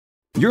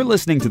You're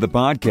listening to the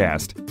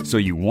podcast, So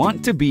You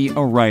Want to Be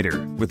a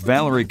Writer, with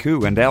Valerie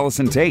Khoo and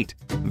Allison Tate.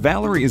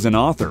 Valerie is an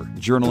author,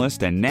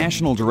 journalist, and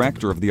national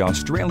director of the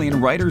Australian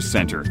Writers'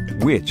 Centre,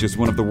 which is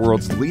one of the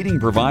world's leading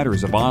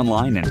providers of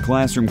online and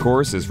classroom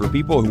courses for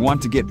people who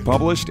want to get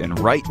published and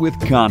write with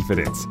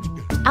confidence.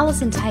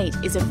 Allison Tate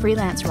is a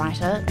freelance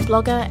writer,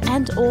 blogger,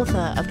 and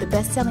author of the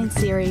best-selling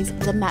series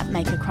The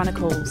Mapmaker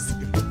Chronicles.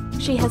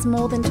 She has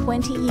more than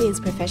 20 years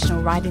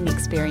professional writing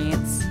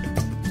experience.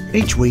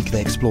 Each week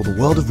they explore the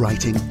world of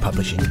writing,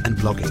 publishing and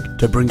blogging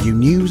to bring you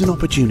news and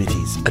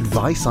opportunities,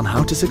 advice on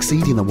how to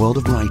succeed in the world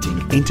of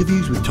writing,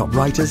 interviews with top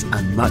writers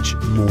and much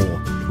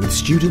more. With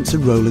students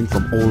enrolling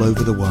from all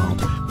over the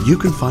world, you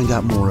can find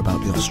out more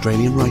about the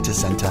Australian Writers'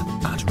 Centre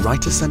at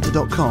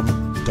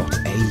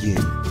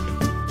writerscentre.com.au.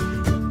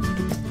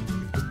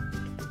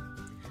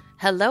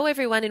 Hello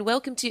everyone and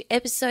welcome to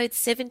episode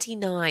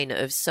 79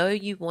 of So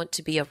You Want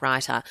to Be a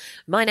Writer.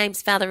 My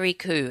name's Valerie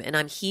Khoo and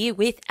I'm here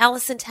with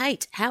Allison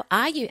Tate. How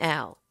are you,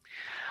 Al?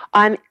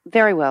 I'm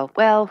very well.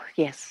 Well,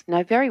 yes,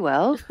 no, very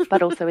well,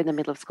 but also in the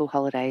middle of school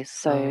holidays.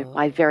 So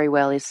my very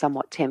well is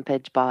somewhat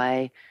tempered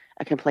by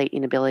a complete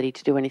inability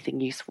to do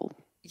anything useful.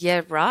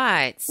 Yeah,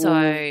 right.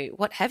 So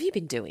what have you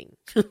been doing?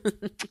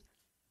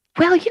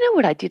 Well, you know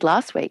what I did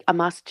last week? I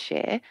must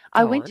share.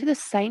 I went on. to the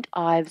St.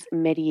 Ives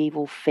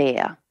Medieval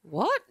Fair.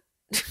 What?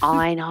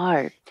 I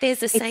know.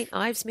 There's a St.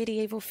 Ives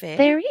Medieval Fair?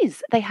 There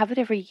is. They have it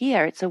every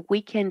year. It's a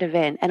weekend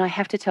event, and I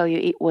have to tell you,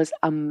 it was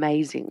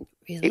amazing.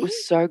 Really? It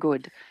was so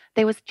good.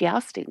 There was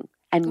jousting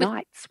and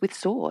knights with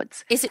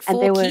swords. Is it And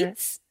for there were-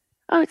 kids?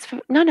 Oh, it's for,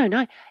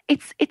 no.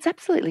 It's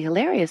absolutely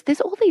hilarious.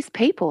 There's all these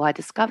people I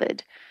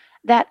discovered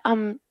that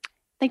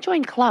they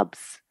join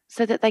clubs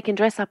so that they can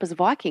dress up as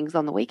Vikings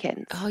on the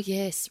weekends. Oh,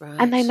 yes, right.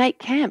 And they make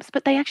camps,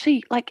 but they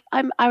actually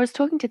I was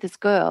talking to this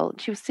girl.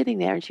 She was sitting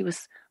there, and she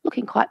was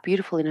looking quite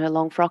beautiful in her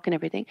long frock and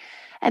everything.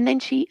 And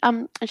then she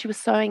was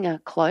sewing a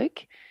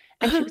cloak,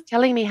 and she was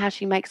telling me how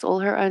she makes all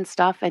her own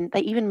stuff, and they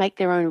even make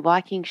their own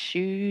Viking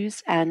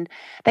shoes. And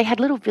they had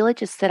little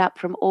villages set up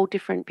from all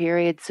different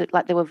periods. So,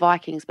 like there were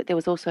Vikings, but there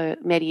was also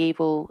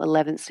medieval,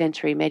 11th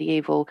century,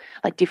 medieval,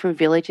 like different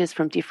villages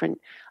from different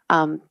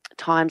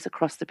times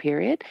across the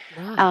period.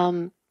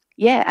 Right.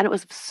 Yeah, and it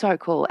was so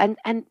cool. And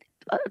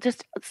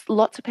just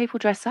lots of people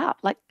dress up,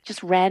 like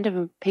just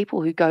random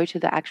people who go to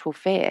the actual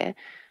fair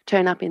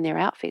turn up in their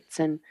outfits,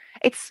 and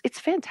it's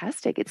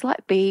fantastic. It's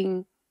like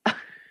being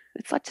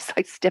it's like just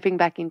like stepping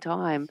back in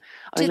time,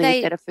 Do only they-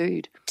 with better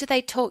food. Do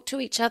they talk to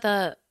each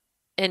other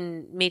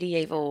in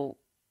medieval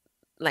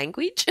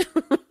language?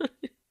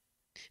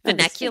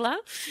 Vernacular?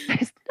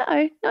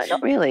 No,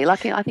 not really.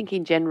 Like I think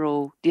in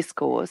general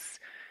discourse,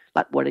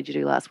 like what did you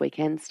do last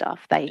weekend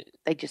stuff, they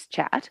just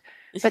chat.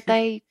 But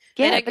they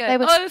They yeah, don't but go, they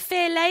were oh,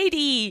 fair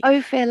lady.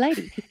 oh fair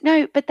lady.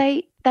 No, but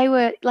they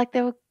were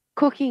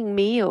cooking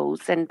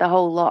meals and the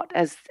whole lot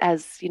as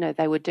you know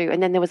they would do.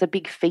 And then there was a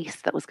big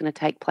feast that was going to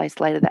take place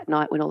later that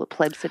night when all the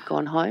plebs had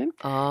gone home.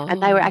 Oh.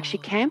 And they were actually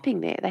camping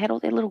there. They had all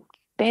their little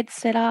beds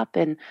set up,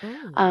 and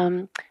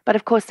Oh. but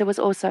of course there was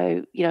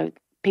also, you know,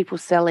 people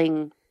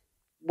selling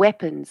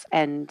weapons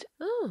and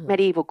Oh.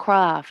 medieval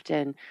craft,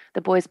 and the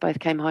boys both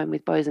came home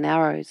with bows and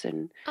arrows,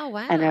 and Oh,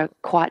 wow. are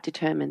quite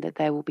determined that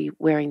they will be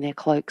wearing their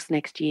cloaks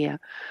next year.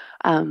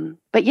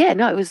 But yeah,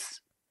 no, it was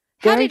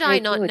How very, did I very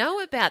not good.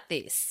 know about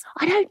this?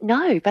 I don't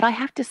know, but I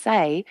have to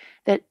say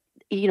that,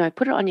 you know,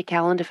 put it on your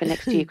calendar for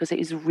next year because it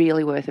is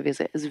really worth a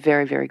visit. It's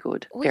very, very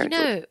good. Well, very you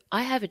know,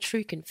 I have a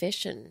true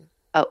confession.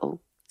 good. Oh,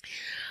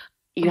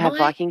 you have My-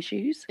 Viking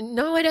shoes?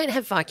 No, I don't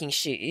have Viking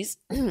shoes.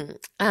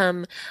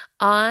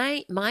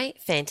 My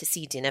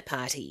fantasy dinner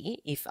party,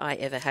 if I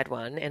ever had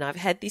one, and I've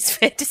had this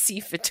fantasy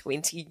for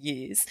 20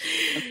 years,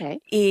 Okay.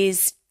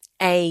 is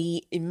a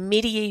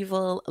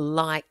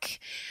medieval-like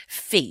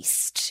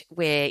feast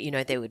where, you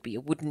know, there would be a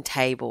wooden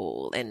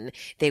table and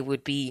there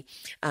would be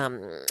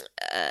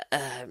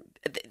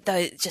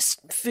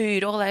just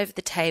food all over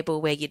the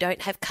table where you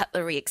don't have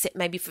cutlery except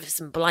maybe for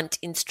some blunt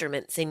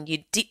instruments, and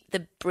you dip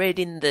the bread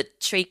in the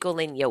treacle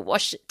and you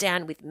wash it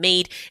down with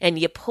mead and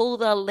you pull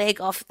the leg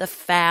off the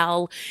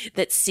fowl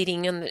that's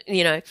sitting on the,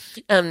 you know,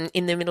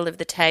 in the middle of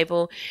the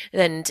table,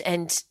 and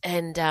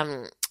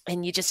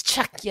you just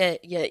chuck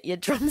your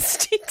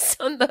drumsticks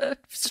on the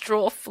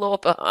straw floor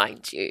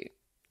behind you.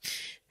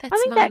 That's I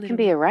think my that can little-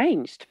 be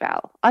arranged,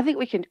 Val. I think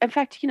we can. In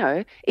fact, you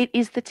know, it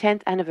is the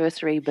 10th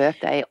anniversary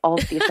birthday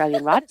of the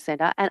Australian Writers'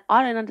 Centre, and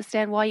I don't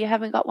understand why you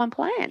haven't got one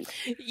planned.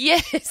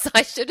 Yes,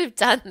 I should have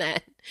done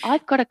that.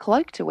 I've got a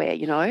cloak to wear,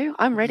 you know.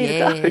 I'm ready to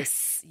go.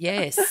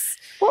 Yes.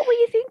 What were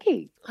you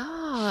thinking?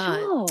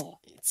 Oh, Sure.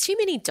 too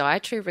many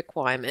dietary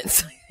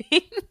requirements, I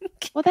think.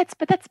 Well, that's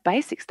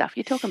basic stuff.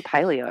 You're talking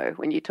paleo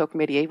when you talk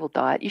medieval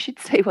diet. You should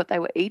see what they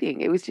were eating.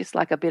 It was just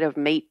like a bit of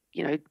meat,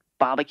 you know,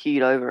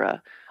 barbecued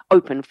over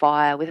open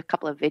fire with a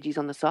couple of veggies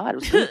on the side. It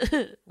was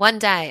good. One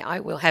day I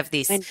will have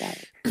this. Wednesday.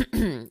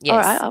 Yes. All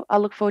right, I'll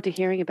look forward to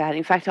hearing about it.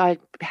 In fact, I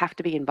have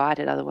to be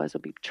invited, otherwise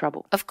it'll be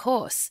trouble. Of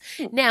course.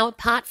 Now,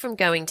 apart from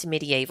going to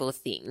medieval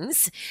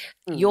things,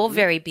 you're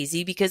very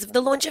busy because of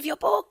the launch of your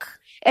book.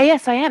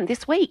 Yes, I am.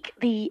 This week,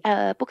 the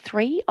book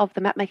 3 of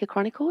the Mapmaker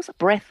Chronicles,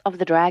 Breath of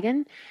the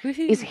Dragon,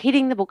 is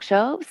hitting the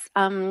bookshelves.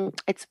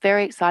 It's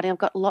very exciting. I've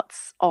got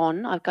lots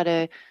on. I've got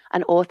an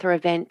author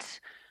event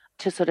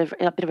to sort of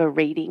a bit of a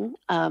reading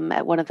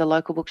at one of the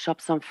local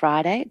bookshops on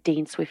Friday,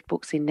 Dean Swift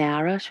Books in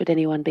Nowra, should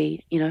anyone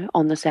be,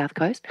 on the South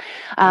Coast,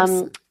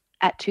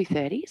 at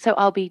 2:30. So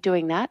I'll be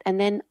doing that. And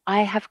then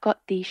I have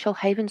got the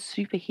Shoalhaven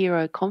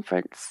Superhero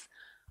Conference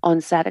on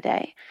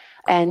Saturday.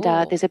 And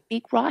there's a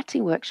big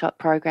writing workshop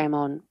program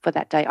on for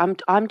that day.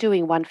 I'm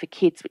doing one for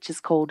kids, which is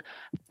called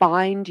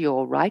Find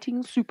Your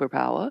Writing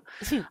Superpower.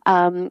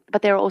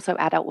 But there are also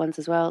adult ones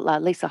as well.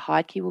 Lisa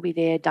Heidke will be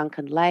there.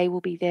 Duncan Lay will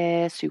be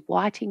there. Sue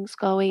Whiting's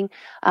going.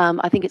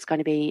 I think it's going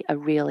to be a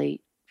really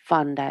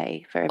fun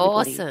day for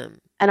everybody. Awesome.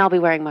 And I'll be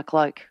wearing my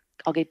cloak.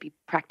 I'll be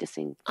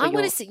practicing. I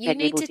want to see. You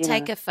need to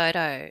take a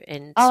photo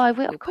and I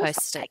will. we'll Of course,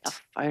 post I'll it. take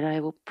a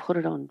photo. We'll put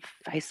it on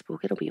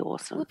Facebook. It'll be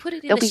awesome. We'll put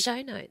it in There'll the be-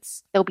 show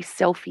notes. There'll be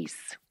selfies.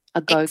 A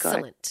go-go.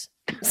 Excellent.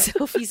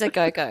 Selfies a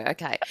go-go.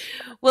 Okay.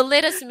 Well,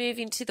 let us move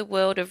into the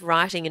world of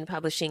writing and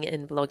publishing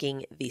and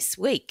blogging this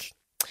week.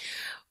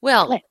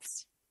 Well,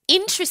 Let's.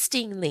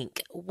 interesting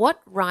link.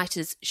 What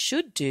writers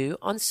should do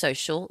on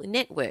social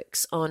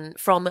networks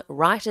from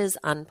Writers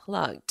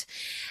Unplugged.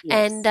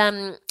 Yes.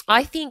 And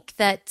I think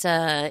that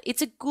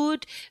it's a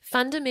good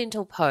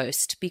fundamental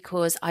post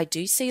because I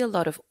do see a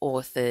lot of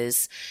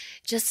authors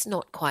just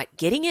not quite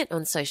getting it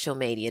on social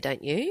media,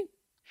 don't you?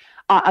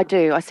 I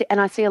do.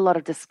 I see a lot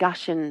of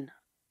discussion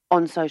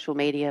on social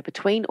media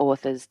between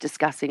authors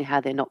discussing how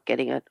they're not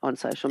getting it on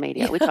social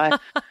media, which I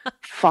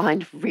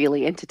find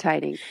really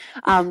entertaining.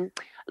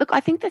 Look, I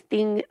think the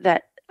thing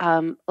that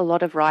a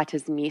lot of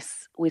writers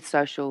miss with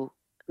social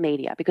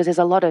media, because there's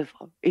a lot of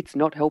it's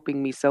not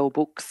helping me sell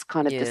books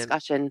kind of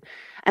discussion.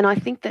 And I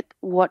think that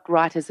what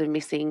writers are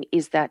missing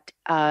is that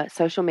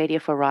social media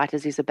for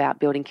writers is about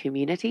building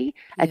community.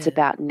 It's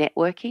about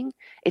networking.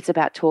 It's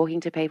about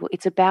talking to people.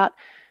 It's about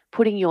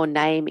putting your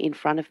name in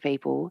front of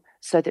people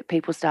so that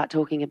people start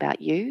talking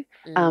about you.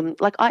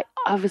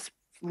 I was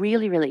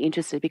really, really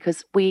interested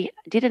because we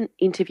did an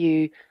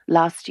interview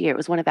last year. It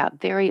was one of our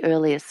very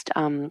earliest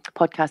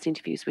podcast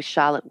interviews with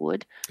Charlotte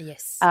Wood.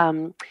 Yes.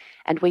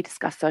 And we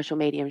discussed social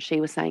media, and she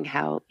was saying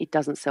how it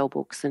doesn't sell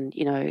books and,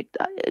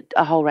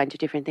 a whole range of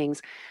different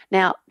things.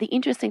 Now, the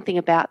interesting thing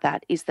about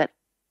that is that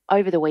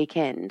over the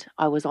weekend,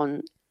 I was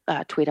on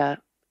Twitter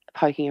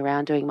poking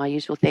around doing my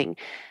usual thing,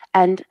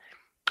 and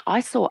I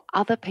saw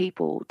other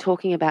people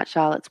talking about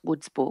Charlotte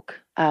Wood's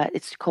book.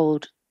 It's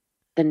called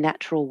The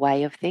Natural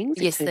Way of Things.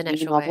 Yes, it's The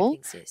Natural Way of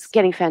Things, yes. It's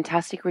getting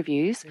fantastic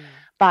reviews.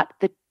 But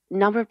the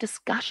number of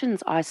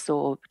discussions I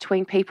saw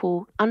between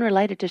people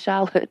unrelated to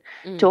Charlotte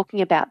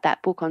talking about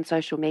that book on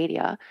social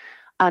media,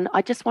 and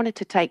I just wanted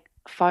to take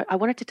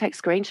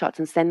screenshots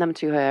and send them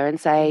to her and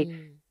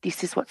say,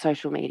 this is what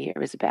social media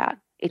is about.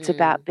 It's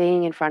about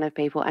being in front of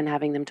people and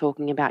having them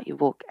talking about your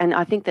book. And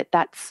I think that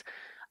that's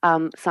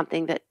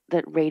something that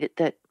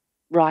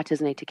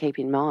writers need to keep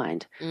in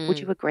mind. Would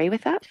you agree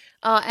with that?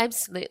 Oh,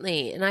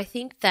 absolutely. And I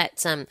think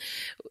that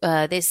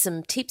there's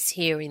some tips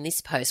here in this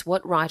post,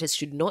 what writers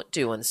should not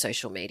do on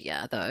social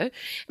media, though.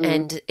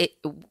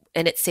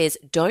 And it says,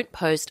 don't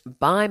post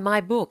buy my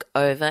book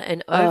over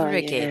and over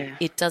again.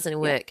 It doesn't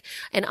work.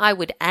 And I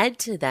would add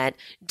to that,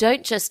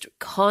 don't just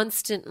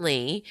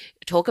constantly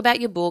talk about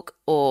your book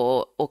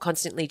or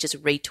constantly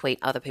just retweet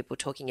other people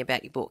talking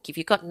about your book. If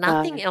you've got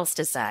nothing else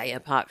to say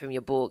apart from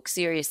your book,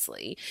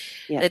 seriously,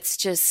 it's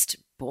just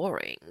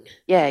boring.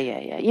 Yeah.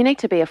 You need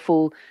to be a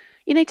full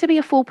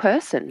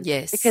person.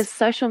 Yes. Because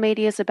social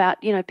media is about,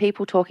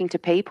 people talking to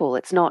people.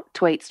 It's not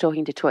tweets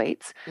talking to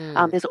tweets.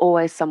 There's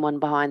always someone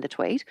behind the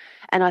tweet.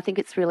 And I think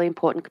it's really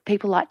important.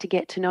 People like to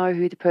get to know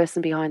who the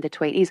person behind the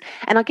tweet is.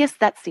 And I guess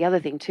that's the other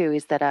thing too,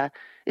 is that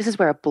this is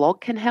where a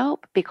blog can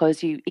help,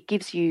 because it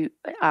gives you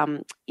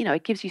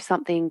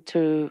something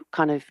to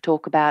kind of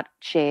talk about,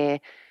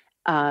 share.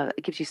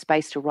 It gives you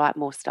space to write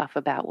more stuff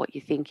about what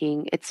you're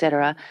thinking,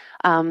 etc.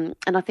 And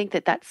I think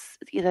that's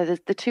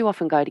the two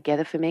often go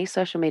together for me.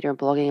 Social media and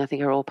blogging, I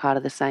think, are all part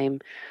of the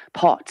same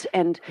pot.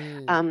 And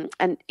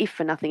if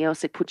for nothing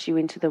else, it puts you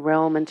into the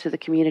realm and to the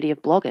community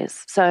of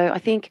bloggers. So I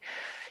think,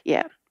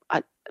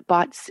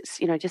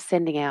 just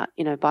sending out,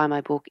 buy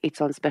my book,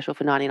 it's on special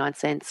for 99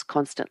 cents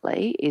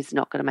constantly is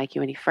not going to make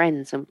you any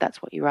friends. And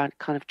that's what you're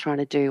kind of trying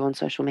to do on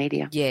social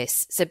media.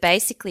 Yes. So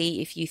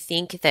basically, if you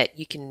think that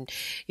you can,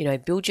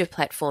 build your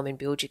platform and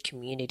build your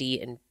community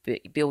and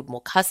build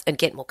more and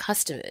get more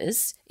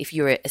customers,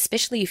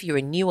 especially if you're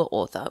a newer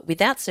author,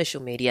 without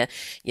social media,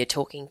 you're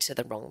talking to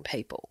the wrong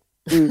people.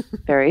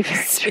 Very, very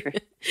true.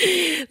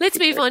 Let's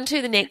move on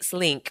to the next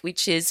link,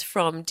 which is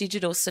from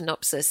Digital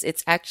Synopsis.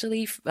 It's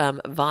actually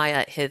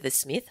via Heather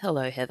Smith.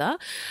 Hello, Heather.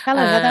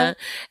 Hello, Heather.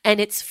 And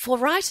it's for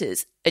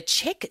writers. A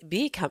Czech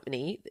beer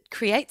company that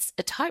creates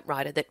a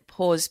typewriter that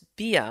pours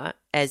beer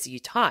as you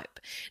type.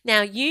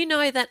 Now, you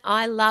know that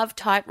I love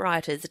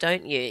typewriters,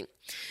 don't you?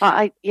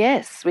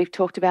 Yes, we've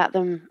talked about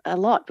them a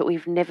lot, but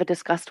we've never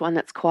discussed one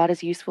that's quite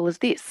as useful as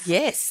this.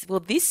 Yes. Well,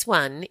 this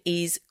one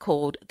is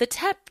called the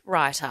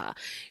Tappwriter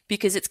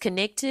because it's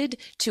connected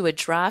to a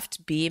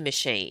draft beer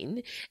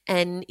machine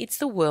and it's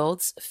the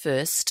world's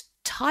first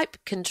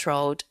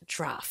type-controlled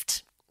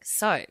draft.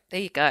 So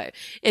there you go.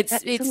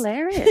 That's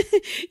hilarious.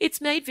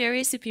 It's made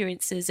various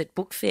appearances at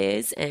book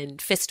fairs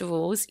and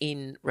festivals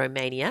in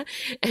Romania,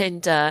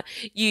 and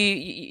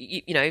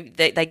you know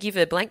they give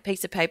a blank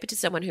piece of paper to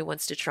someone who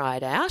wants to try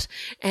it out,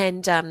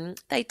 and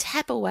they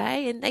tap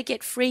away and they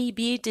get free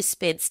beer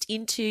dispensed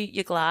into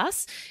your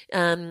glass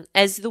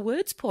as the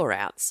words pour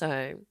out.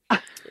 So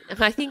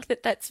I think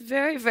that's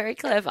very, very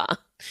clever.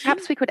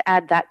 Perhaps we could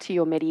add that to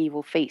your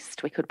medieval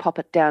feast. We could pop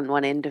it down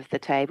one end of the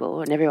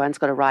table and everyone's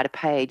got to write a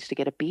page to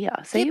get a beer.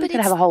 So you could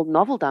have a whole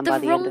novel done by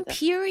the end of it. The wrong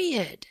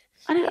period.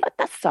 I know,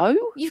 that's so.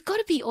 You've got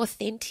to be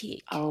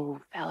authentic.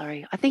 Oh,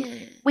 Valerie, I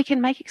think we can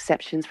make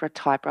exceptions for a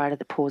typewriter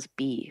that pours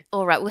beer.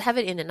 All right, we'll have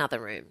it in another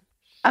room.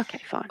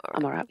 Okay, fine.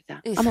 I'm all right with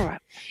that. I'm all right.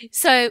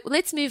 So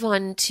let's move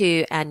on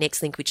to our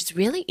next link, which is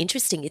really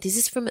interesting. This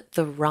is from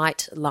The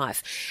Right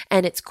Life,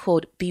 and it's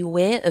called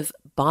Beware of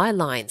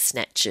Byline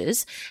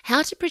Snatchers,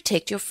 How to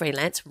Protect Your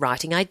Freelance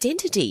Writing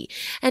Identity.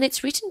 And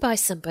it's written by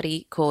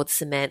somebody called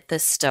Samantha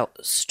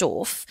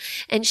Storff,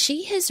 and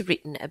she has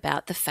written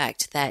about the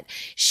fact that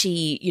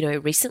she,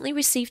 recently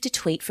received a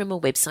tweet from a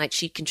website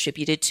she'd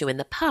contributed to in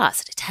the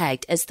past,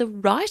 tagged as the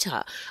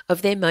writer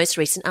of their most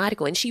recent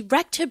article. And she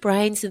racked her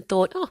brains and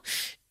thought,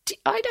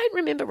 I don't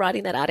remember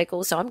writing that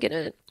article, so I'm going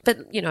to,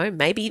 but,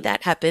 maybe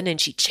that happened. And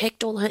she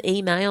checked all her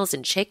emails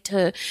and checked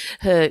her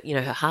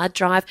hard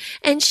drive,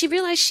 and she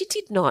realized she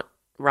did not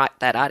write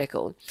that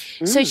article.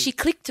 So she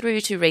clicked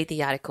through to read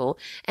the article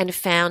and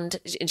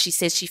she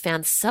says she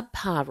found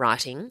subpar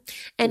writing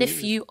and a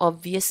few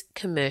obvious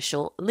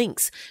commercial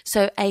links.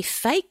 So a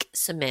fake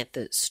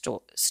Samantha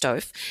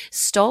Storff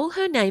stole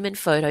her name and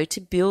photo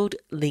to build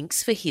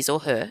links for his or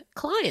her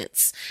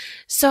clients.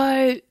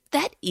 So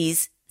that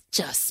is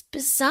just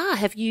bizarre.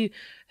 Have you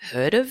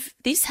heard of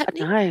this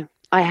happening? No,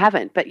 I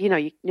haven't. But,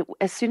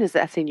 as soon as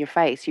that's in your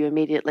face, you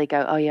immediately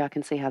go, oh, yeah, I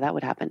can see how that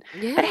would happen.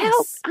 Yes. But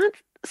aren't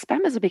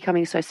spammers are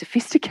becoming so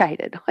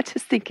sophisticated? I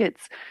just think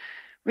it's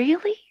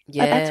really?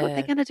 Yeah. That's what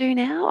they're going to do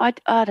now?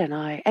 I don't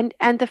know.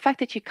 And the fact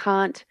that you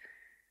can't,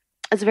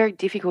 it's very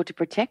difficult to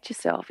protect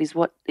yourself is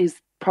what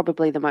is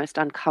probably the most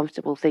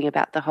uncomfortable thing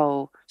about the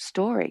whole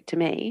story to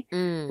me.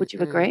 Would you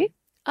agree?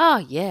 Oh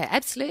yeah,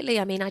 absolutely.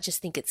 I mean, I just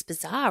think it's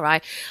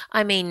bizarre.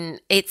 I mean,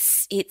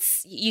 it's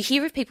you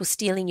hear of people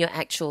stealing your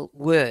actual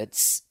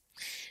words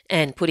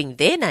and putting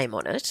their name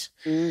on it,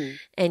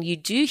 and you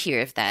do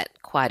hear of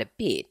that quite a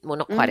bit. Well,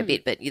 not quite a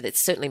bit, but it's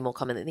certainly more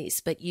common than this.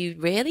 But you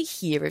rarely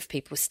hear of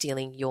people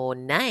stealing your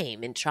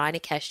name and trying to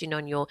cash in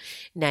on your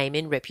name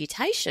and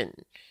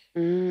reputation.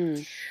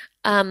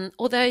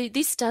 Although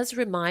this does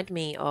remind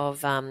me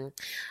of,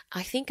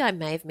 I think I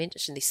may have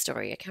mentioned this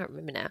story, I can't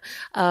remember now,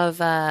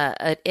 of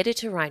an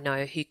editor I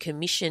know who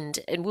commissioned,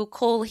 and we'll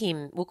call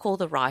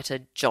the writer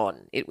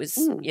John. It was,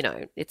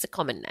 it's a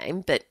common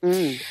name, but,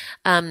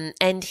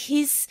 and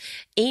his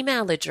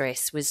email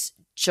address was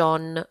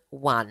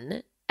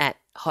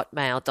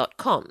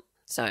john1@hotmail.com.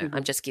 So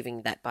I'm just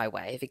giving that by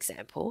way of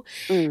example.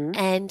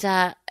 And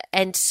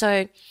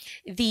so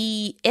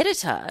the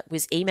editor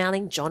was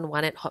emailing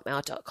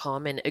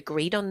john1@hotmail.com and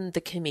agreed on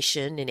the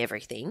commission and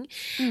everything,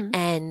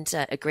 and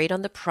agreed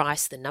on the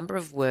price, the number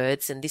of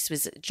words. And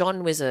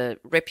John was a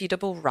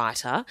reputable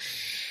writer.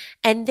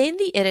 And then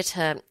the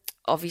editor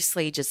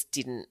obviously just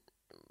didn't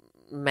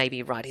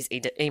maybe write his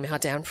email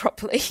down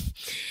properly.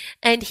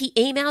 And he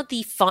emailed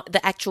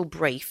the actual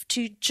brief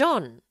to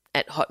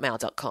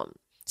john@hotmail.com.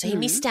 So he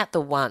missed out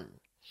the one.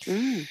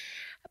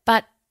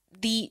 But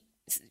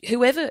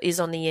whoever is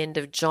on the end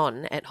of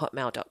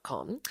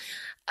john@hotmail.com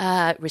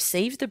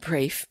received the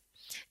brief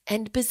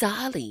and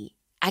bizarrely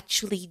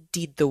actually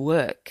did the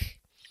work.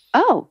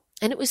 Oh.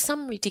 And it was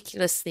some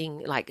ridiculous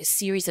thing, like a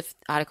series of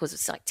articles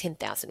of like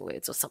 10,000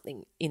 words or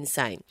something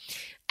insane.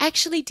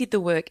 Actually did the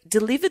work,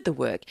 delivered the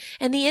work,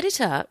 and the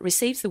editor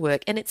receives the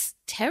work and it's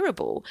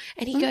terrible.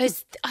 And he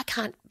goes, I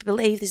can't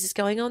believe this is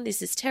going on.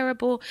 This is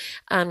terrible.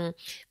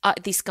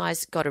 This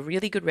guy's got a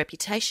really good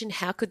reputation.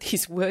 How could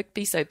this work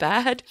be so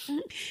bad?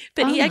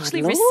 But he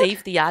actually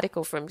received the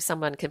article from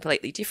someone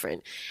completely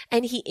different.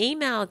 And he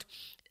emailed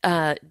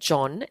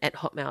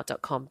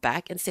john@hotmail.com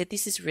back and said,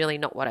 this is really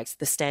not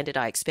the standard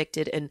I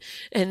expected.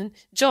 And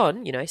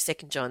John,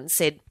 second John,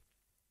 said,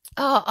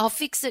 oh, I'll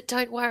fix it.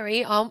 Don't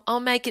worry. I'll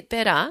make it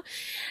better.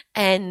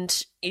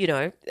 And,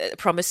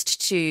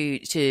 promised to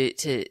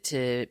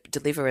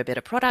deliver a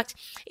better product.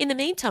 In the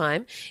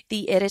meantime,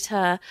 the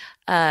editor,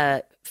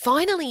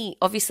 finally,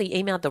 obviously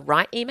emailed the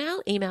right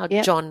emailed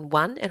Yep.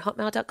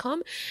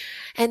 john1@hotmail.com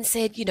and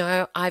said,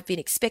 I've been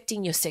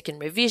expecting your second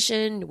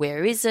revision.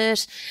 Where is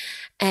it?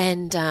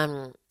 And,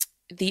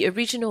 the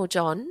original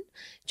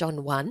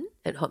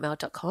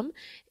john1@hotmail.com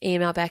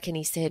emailed back and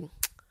he said,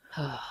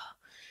 oh,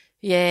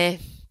 yeah,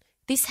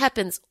 this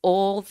happens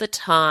all the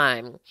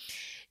time.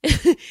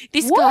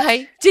 This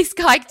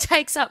guy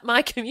takes up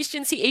my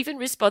commissions. He even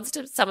responds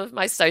to some of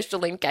my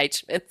social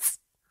engagements.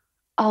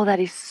 Oh, that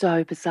is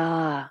so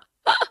bizarre.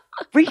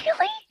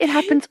 Really? It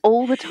happens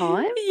all the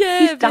time?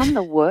 Yeah. He's done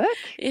the work?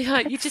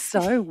 Yeah, That's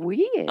so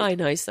weird. I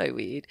know, so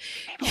weird.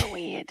 People are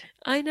weird.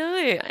 I know.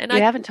 And You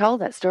haven't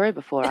told that story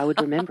before. I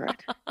would remember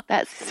it.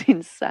 That's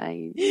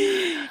insane.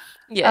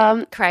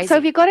 Yeah, crazy. So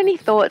have you got any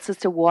thoughts as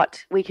to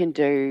what we can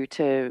do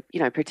to,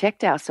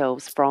 protect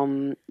ourselves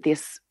from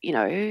this,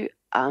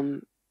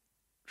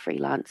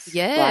 freelance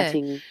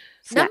writing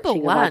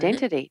snatching of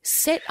identity?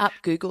 Set up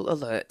Google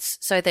Alerts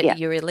so that Yeah.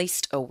 you're at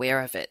least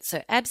aware of it.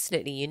 So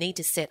absolutely, you need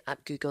to set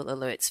up Google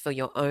Alerts for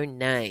your own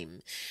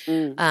name.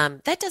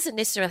 That doesn't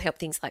necessarily help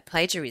things like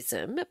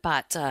plagiarism,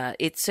 but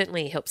it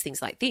certainly helps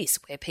things like this,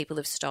 where people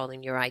have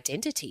stolen your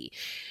identity.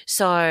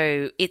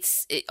 So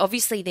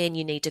obviously then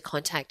you need to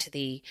contact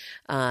the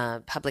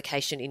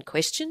publication in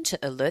question to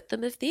alert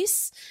them of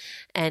this,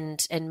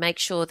 and make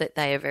sure that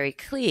they are very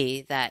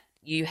clear that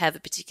you have a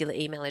particular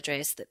email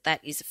address,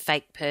 that is a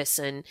fake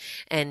person,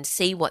 and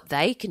see what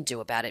they can do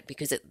about it,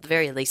 because at the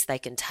very least they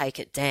can take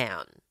it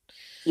down.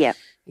 Yeah.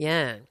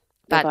 Yeah.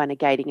 But by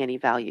negating any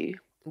value.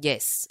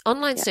 Yes.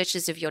 Online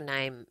searches of your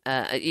name,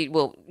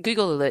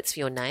 Google Alerts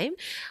for your name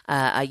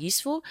are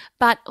useful.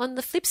 But on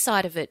the flip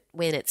side of it,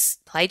 when it's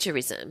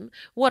plagiarism,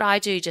 what I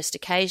do just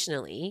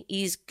occasionally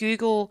is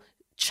Google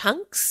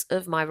chunks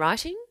of my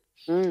writing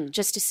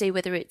just to see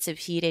whether it's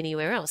appeared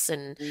anywhere else,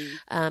 and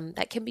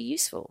that can be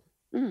useful.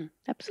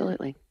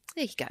 Absolutely.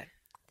 There you go.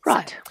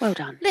 Right. So, well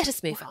done. Let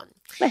us move on.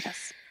 Let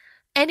us.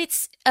 And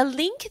it's a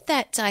link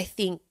that I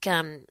think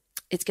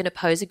it's going to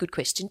pose a good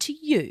question to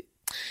you.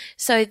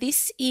 So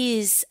this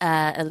is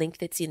a link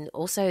that's in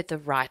also The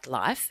Right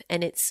Life,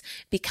 and it's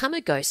Become a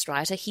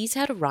Ghostwriter. Here's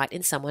how to write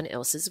in someone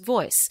else's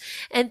voice.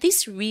 And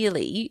this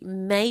really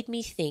made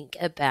me think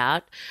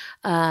about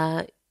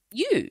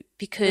you,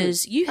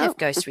 because you have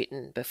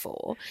ghostwritten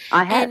before.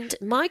 I have. And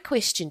my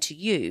question to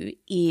you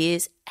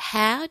is,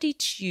 how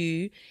did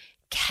you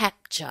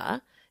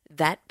capture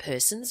that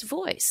person's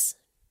voice?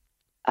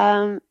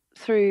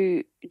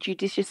 Through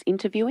judicious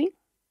interviewing.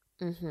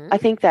 Mm-hmm. I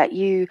think that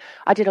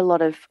I did a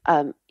lot of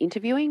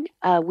interviewing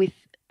with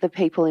the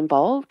people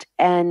involved,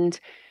 and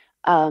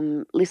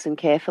listen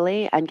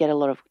carefully and get a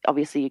lot of,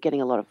 obviously you're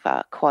getting a lot of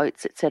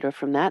quotes, etc.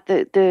 from that.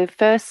 The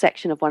first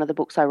section of one of the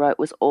books I wrote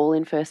was all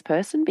in first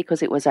person,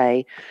 because it was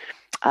a,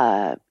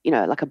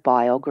 like a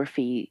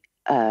biography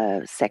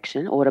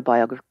section,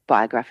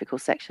 autobiographical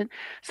section.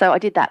 So I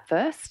did that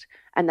first,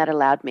 and that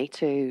allowed me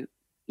to,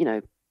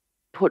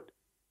 put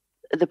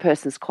the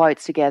person's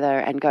quotes together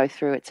and go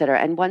through, etc.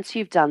 And once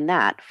you've done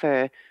that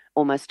for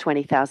almost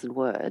 20,000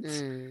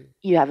 words,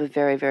 you have a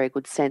very, very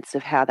good sense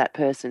of how that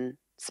person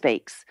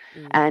speaks.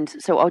 And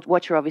so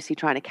what you're obviously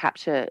trying to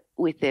capture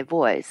with their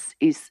voice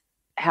is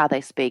how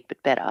they speak,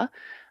 but better.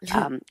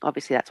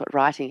 Obviously that's what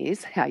writing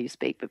is, how you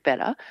speak, but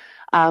better.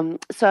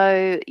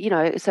 So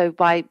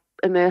by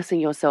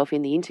immersing yourself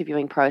in the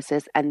interviewing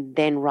process and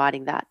then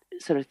writing that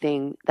sort of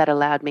thing, that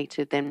allowed me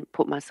to then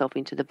put myself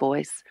into the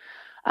voice.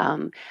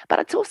 But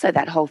it's also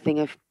that whole thing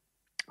of,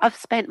 I've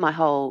spent my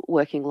whole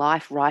working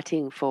life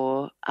writing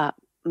for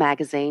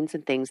magazines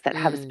and things that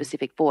have a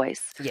specific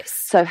voice. Yes.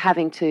 So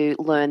having to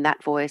learn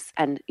that voice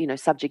and,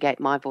 subjugate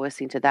my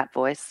voice into that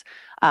voice.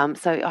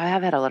 So I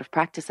have had a lot of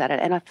practice at it.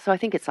 And so I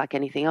think it's like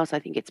anything else. I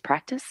think it's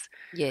practice,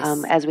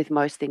 Yes. as with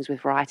most things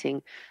with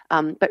writing.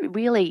 But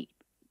really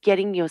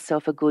getting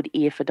yourself a good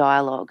ear for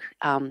dialogue.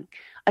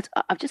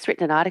 I've just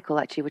written an article,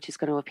 actually, which is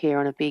going to appear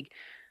on a big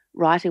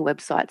writing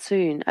website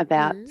soon,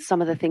 about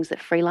some of the things that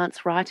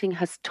freelance writing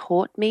has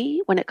taught me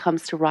when it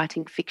comes to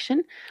writing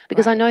fiction,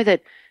 because I know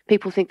that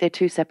people think they're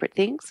two separate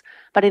things,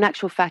 but in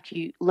actual fact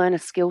you learn a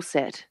skill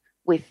set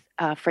with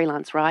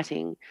freelance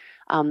writing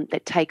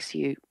that takes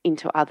you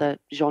into other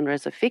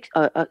genres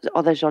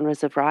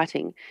of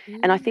writing.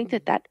 And I think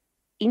that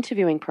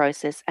interviewing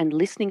process and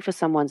listening for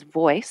someone's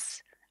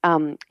voice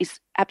is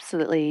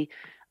absolutely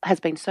has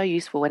been so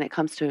useful when it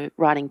comes to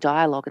writing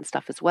dialogue and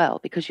stuff as well,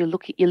 because you're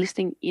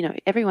listening,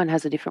 everyone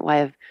has a different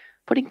way of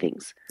putting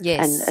things,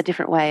 Yes. and a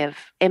different way of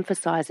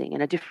emphasizing,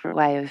 and a different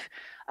way of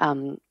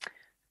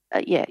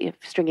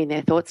stringing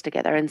their thoughts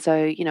together. And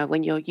so, you know,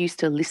 when you're used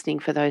to listening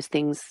for those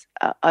things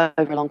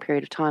over a long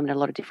period of time in a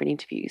lot of different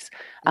interviews,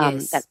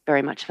 that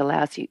very much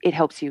allows you, it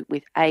helps you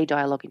with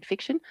dialogue in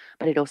fiction,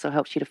 but it also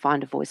helps you to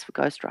find a voice for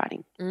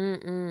ghostwriting.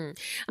 And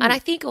I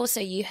think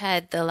also you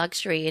had the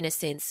luxury, in a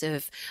sense,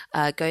 of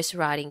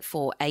ghostwriting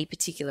for a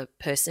particular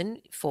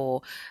person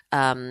for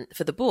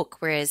the book,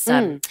 whereas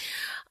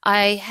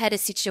I had a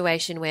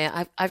situation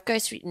where I've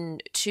ghostwritten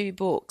 2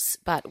 books,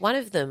 but one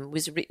of them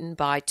was written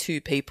by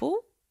 2 people.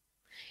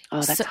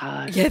 Oh, that's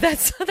hard. Yeah,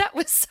 that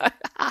was so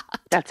hard.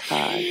 That's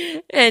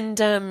hard. And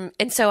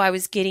so I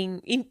was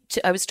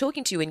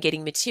talking to and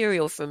getting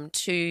material from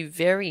 2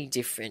 very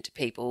different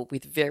people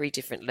with very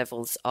different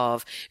levels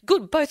of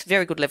both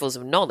very good levels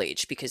of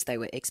knowledge because they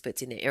were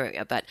experts in their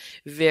area, but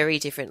very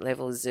different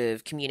levels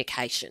of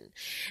communication.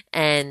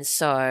 And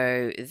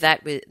so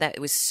that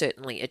was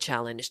certainly a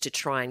challenge to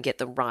try and get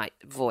the right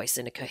voice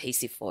and a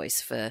cohesive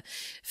voice for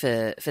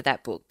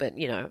that book. But,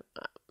 you know,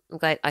 I'm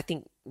glad. I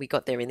think we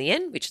got there in the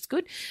end, which is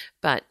good,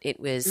 but it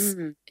was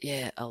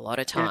a lot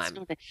of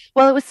time.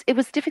 Well, it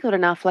was difficult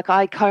enough. Like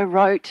I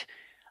co-wrote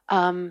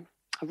a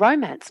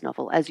romance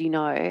novel, as you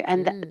know,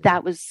 and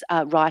that was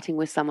writing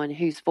with someone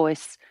whose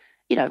voice,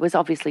 you know, was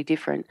obviously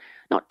different,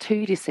 not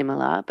too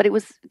dissimilar, but it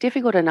was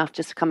difficult enough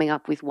just coming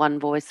up with one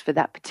voice for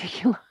that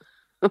particular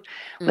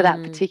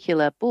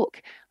book,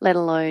 let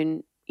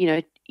alone, you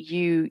know,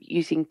 you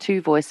using 2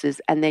 voices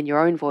and then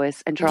your own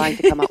voice and trying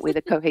to come up with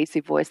a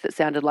cohesive voice that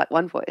sounded like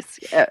one voice.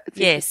 Yeah,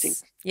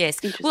 it's yes.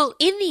 Well,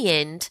 in the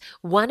end,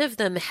 one of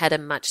them had a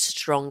much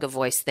stronger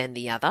voice than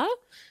the other.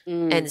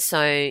 And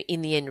so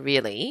in the end,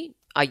 really,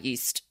 I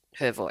used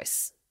her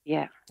voice.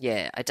 Yeah,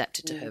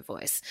 adapted to her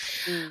voice.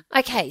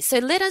 Okay, so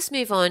let us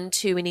move on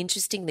to an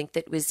interesting link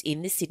that was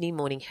in the Sydney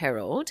Morning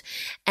Herald,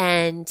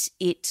 and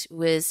it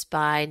was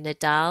by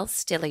Nadal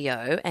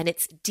Stelio, and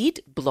it's Did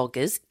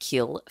Bloggers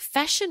Kill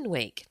Fashion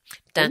Week?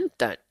 Dun,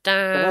 dun,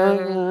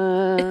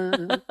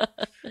 dun.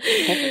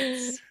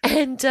 And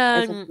it's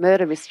a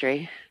murder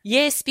mystery.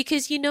 Yes,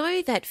 because you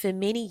know that for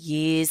many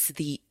years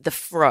the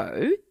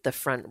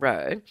front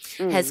row,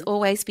 has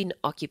always been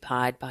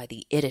occupied by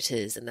the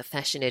editors and the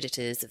fashion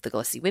editors of the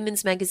glossy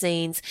women's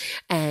magazines,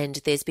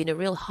 and there's been a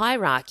real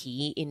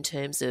hierarchy in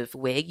terms of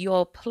where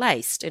you're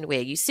placed and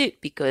where you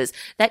sit, because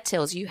that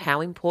tells you how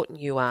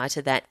important you are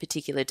to that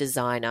particular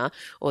designer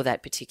or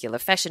that particular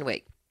fashion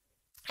week.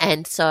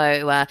 And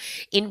so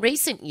in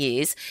recent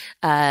years,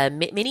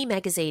 many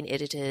magazine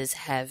editors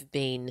have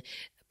been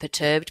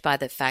perturbed by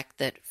the fact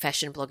that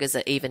fashion bloggers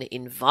are even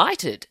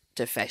invited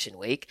to Fashion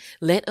Week,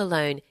 let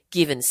alone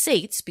given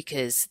seats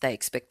because they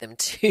expect them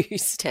to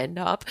stand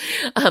up,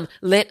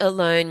 let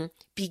alone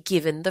be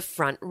given the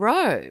front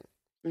row.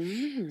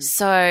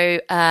 So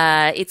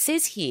it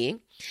says here,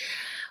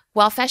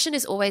 while fashion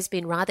has always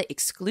been rather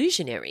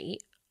exclusionary,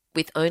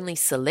 with only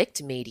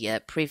select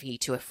media privy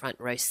to a front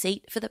row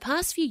seat, for the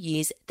past few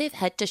years they've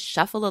had to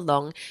shuffle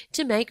along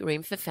to make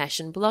room for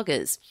fashion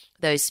bloggers,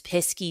 those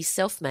pesky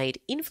self-made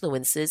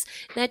influencers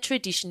that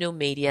traditional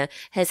media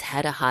has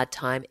had a hard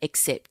time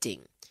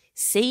accepting.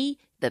 See,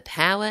 the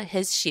power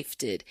has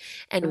shifted.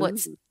 And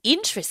what's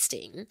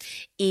interesting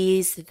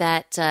is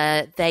that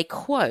they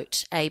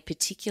quote a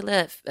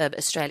particular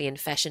Australian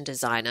fashion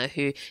designer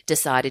who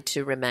decided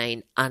to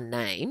remain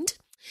unnamed.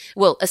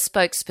 Well, a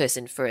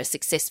spokesperson for a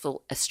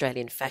successful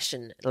Australian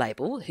fashion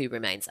label who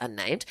remains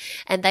unnamed,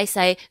 and they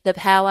say the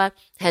power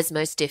has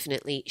most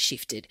definitely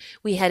shifted.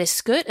 We had a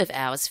skirt of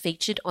ours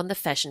featured on the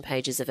fashion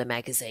pages of a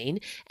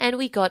magazine, and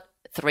we got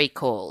 3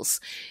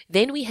 calls.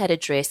 Then we had a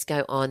dress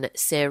go on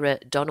Sarah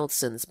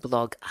Donaldson's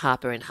blog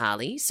Harper and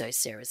Harley, so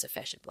Sarah's a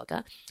fashion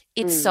blogger.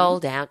 It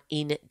sold out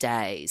in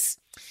days.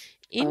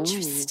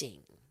 Interesting.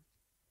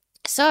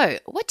 So,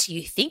 what do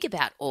you think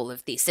about all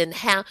of this, and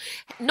how,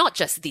 not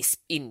just this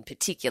in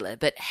particular,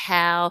 but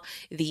how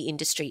the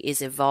industry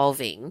is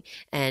evolving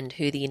and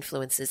who the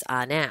influencers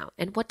are now?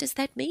 And what does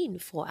that mean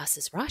for us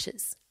as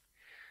writers?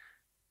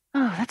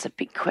 Oh, that's a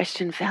big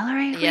question,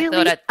 Valerie. Yeah, really?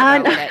 I thought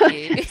I'd throw it at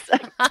you.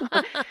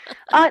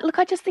 Look,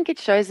 I just think it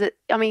shows that,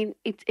 I mean,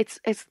 it's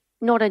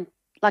not like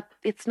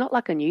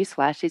a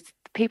newsflash. It's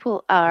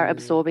people are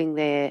absorbing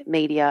their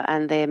media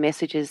and their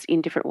messages in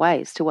different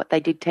ways to what they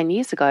did 10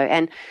 years ago.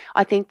 And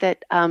I think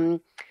that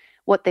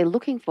what they're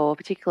looking for,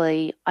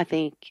 particularly I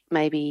think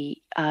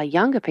maybe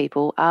younger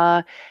people,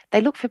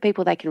 they look for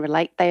people they can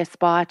relate, they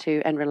aspire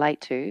to and relate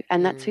to.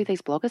 And that's who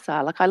these bloggers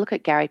are. Like I look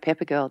at Gary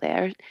Peppergirl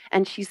there,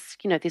 and she's,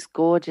 you know, this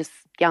gorgeous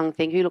young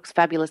thing who looks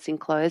fabulous in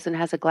clothes and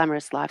has a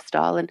glamorous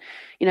lifestyle. And,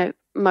 you know,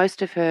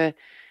 most of her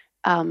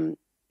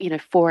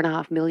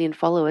 4.5 million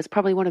followers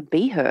probably want to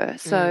be her.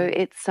 So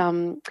it's,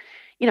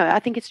 I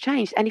think it's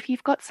changed. And if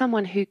you've got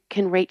someone who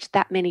can reach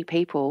that many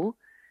people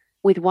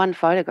with one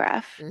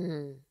photograph,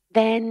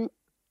 then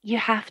you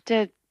have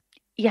to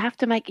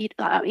make it,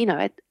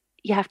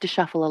 you have to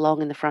shuffle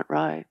along in the front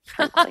row.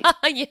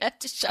 You have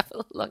to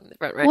shuffle along in the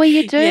front row. Well,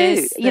 you do.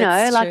 Yes,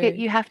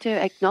 you have to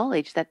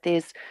acknowledge that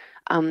there's,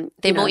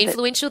 they're more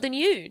influential than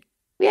you.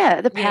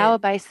 Yeah, the power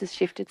base has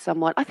shifted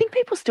somewhat. I think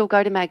people still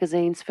go to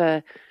magazines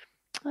for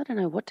I don't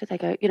know, what do they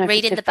go? You know,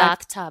 Read in the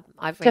bathtub.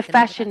 I've read to them in the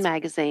fashion bathtub.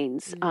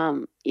 magazines.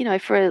 You know,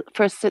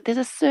 there's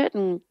a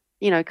certain,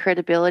 you know,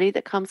 credibility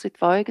that comes with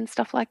Vogue and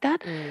stuff like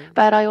that.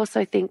 But I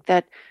also think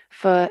that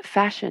for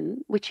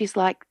fashion, which is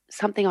like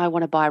something I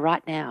want to buy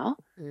right now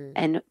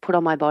and put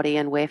on my body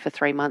and wear for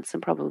 3 months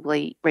and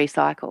probably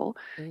recycle,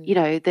 you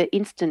know, that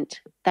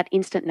instant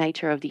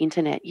nature of the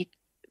internet,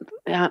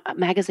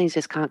 magazines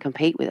just can't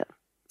compete with it.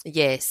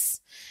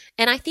 Yes.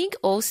 And I think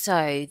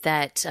also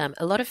that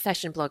a lot of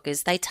fashion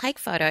bloggers, they take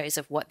photos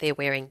of what they're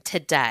wearing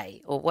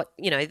today or what,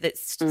 you know, that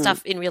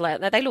stuff in real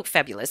life. They look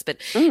fabulous, but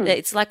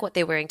it's like what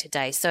they're wearing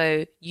today.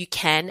 So you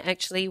can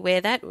actually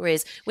wear that.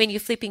 Whereas when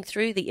you're flipping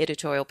through the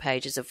editorial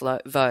pages of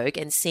Vogue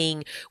and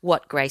seeing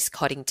what Grace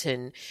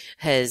Coddington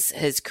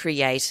has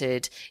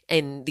created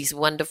in this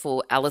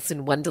wonderful Alice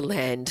in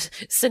Wonderland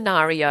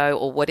scenario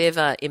or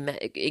whatever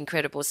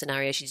incredible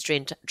scenario she's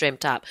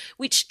dreamt up,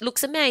 which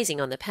looks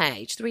amazing on the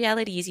page, the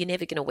reality is you're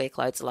never going to wear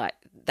clothes like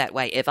that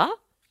way ever.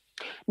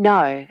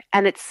 No,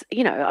 and it's,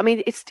 you know, I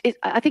mean,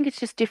 I think it's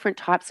just different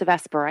types of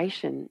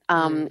aspiration.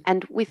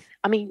 And with,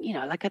 I mean, you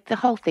know, like the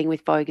whole thing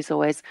with Vogue is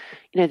always,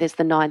 you know, there's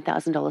the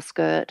 $9,000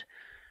 skirt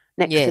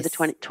next to the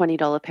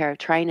 $20 pair of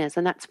trainers,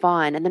 and that's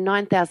fine. And the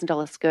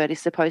 $9,000 skirt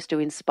is supposed to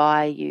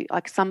inspire you.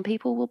 Like some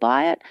people will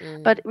buy it,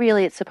 but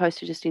really it's supposed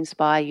to just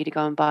inspire you to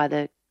go and buy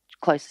the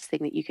closest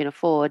thing that you can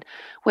afford.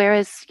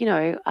 Whereas, you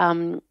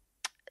know,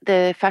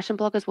 the fashion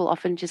bloggers will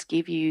often just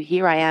give you,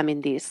 here I am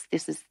in this.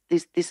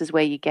 This is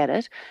where you get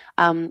it,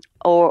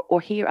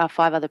 or here are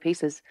 5 other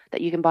pieces that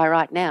you can buy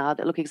right now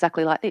that look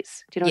exactly like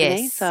this. Do you know what I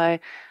mean? So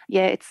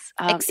yeah, it's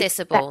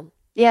accessible.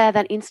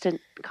 That instant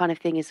kind of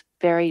thing is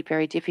very,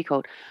 very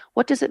difficult.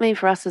 What does it mean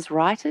for us as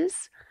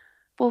writers?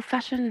 Well,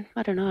 fashion,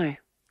 I don't know.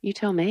 You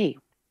tell me.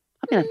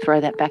 I'm going to throw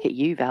that back at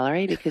you,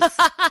 Valerie, because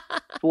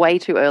it's way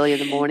too early in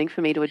the morning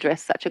for me to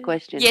address such a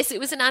question. Yes, it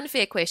was an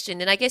unfair question,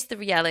 and I guess the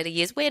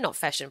reality is we're not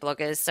fashion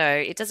bloggers, so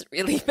it doesn't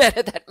really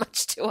matter that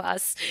much to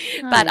us.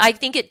 No. But I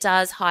think it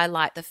does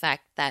highlight the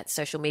fact that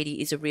social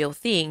media is a real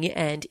thing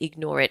and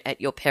ignore it at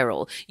your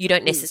peril. You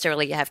don't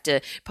necessarily have to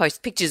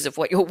post pictures of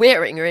what you're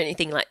wearing or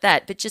anything like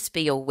that, but just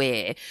be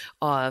aware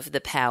of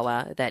the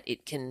power that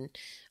it can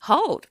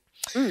hold.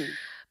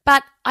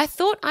 But I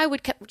thought I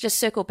would just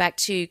circle back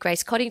to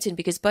Grace Coddington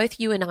because both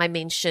you and I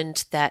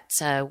mentioned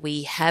that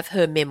we have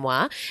her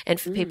memoir.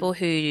 And for people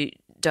who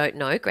don't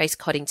know, Grace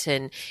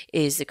Coddington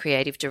is the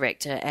creative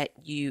director at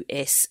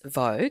US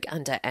Vogue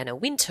under Anna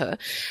Wintour.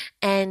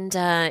 And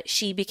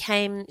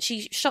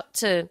she shot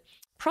to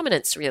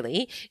prominence,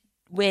 really,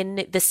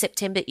 when the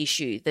September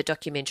issue, the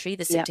documentary,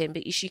 the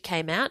September issue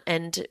came out,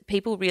 and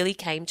people really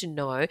came to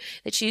know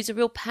that she was a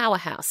real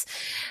powerhouse.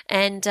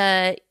 And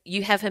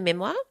you have her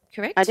memoir,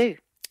 correct? I do.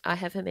 I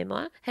have her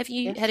memoir. Have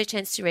you had a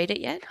chance to read it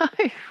yet? No,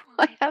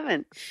 I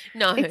haven't.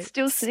 No. It's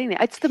still sitting there.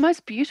 It's the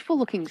most beautiful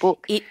looking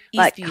book. It is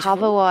like beautiful.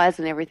 Cover-wise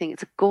and everything.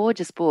 It's a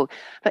gorgeous book.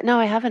 But no,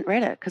 I haven't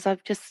read it because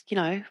I've just, you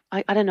know,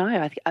 I don't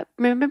know. I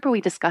remember we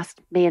discussed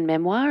me and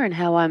memoir and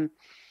how I'm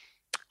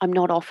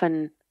not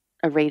often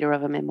a reader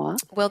of a memoir.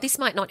 Well, this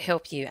might not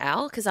help you,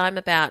 Al, because I'm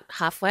about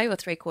halfway or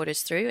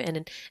 3/4 through,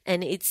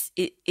 and it's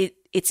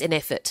an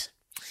effort.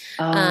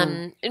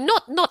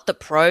 Not the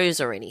prose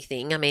or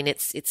anything. I mean,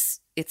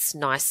 it's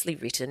nicely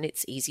written.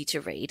 It's easy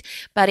to read,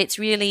 but it's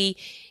really,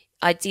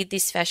 I did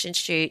this fashion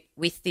shoot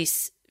with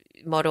this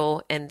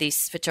model and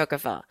this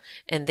photographer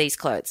and these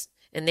clothes.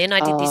 And then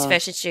I did this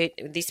fashion shoot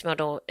with this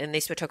model and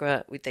this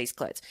photographer with these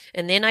clothes.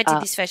 And then I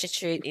did this fashion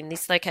shoot in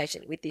this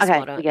location with this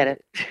model. I get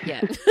it.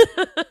 Yeah.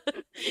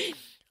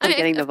 I'm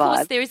getting the vibe. Of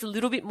course, there is a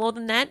little bit more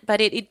than that, but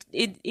it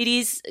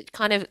is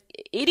kind of,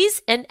 it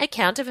is an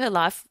account of her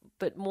life,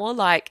 but more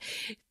like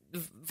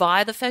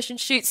via the fashion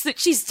shoots that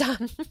she's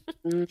done.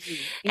 And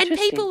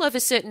people of a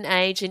certain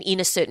age and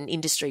in a certain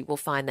industry will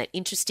find that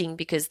interesting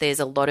because there's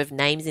a lot of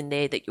names in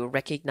there that you'll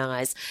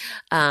recognise.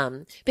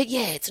 But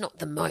yeah, it's not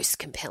the most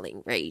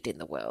compelling read in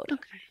the world.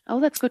 Okay. Oh,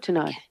 that's good to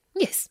know. Yeah.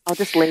 Yes. I'll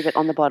just leave it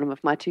on the bottom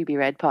of my to be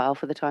read pile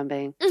for the time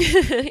being.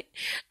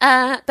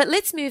 But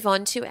let's move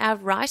on to our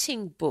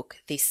writing book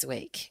this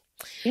week.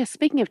 Yeah,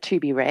 speaking of to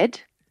be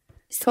read,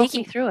 talk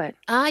me through it.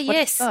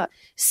 Yes.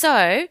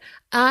 So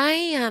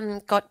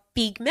I got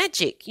Big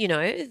Magic, you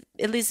know,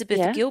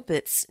 Elizabeth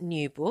Gilbert's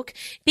new book,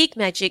 Big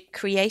Magic,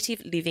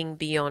 Creative Living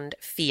Beyond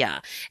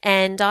Fear.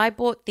 And I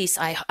bought this.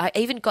 I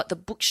even got the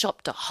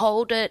bookshop to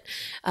hold it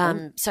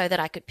so that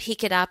I could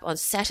pick it up on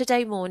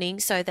Saturday morning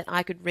so that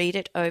I could read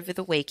it over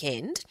the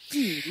weekend.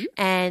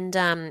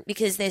 And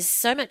because there's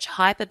so much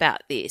hype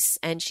about this,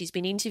 and she's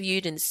been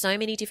interviewed in so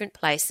many different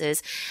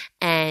places,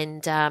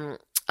 and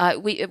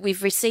I've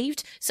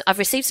received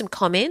some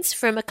comments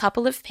from a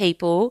couple of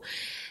people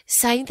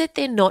saying that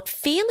they're not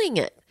feeling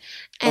it,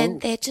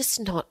 and they're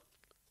just not,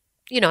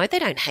 you know, they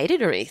don't hate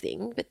it or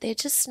anything, but they're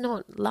just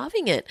not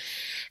loving it.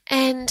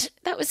 And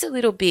that was a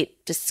little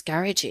bit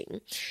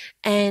discouraging.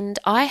 And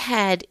I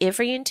had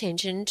every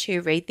intention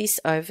to read this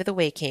over the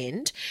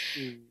weekend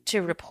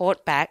to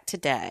report back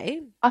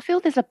today. I feel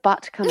there's a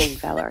but coming,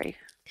 Valerie.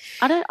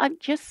 I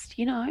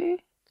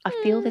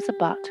feel there's a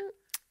but.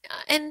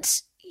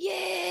 And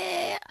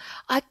yeah,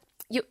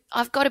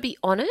 I've got to be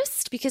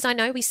honest, because I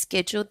know we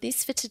scheduled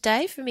this for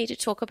today for me to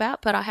talk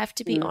about, but I have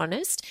to be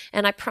honest,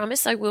 and I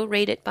promise I will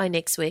read it by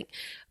next week.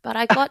 But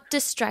I got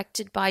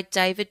distracted by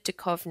David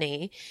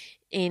Duchovny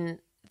in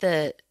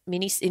the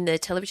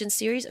television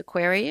series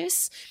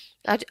Aquarius.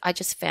 I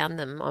just found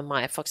them on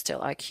my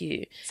Foxtel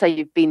IQ. So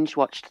you binge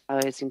watched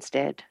those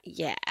instead?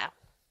 Yeah.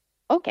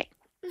 Okay.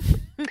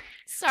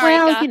 Sorry,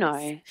 well,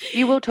 guys.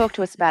 You will talk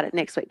to us about it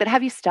next week. But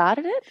have you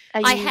started it?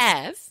 I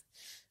have.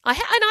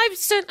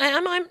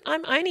 And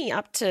I'm only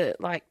up to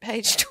like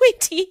page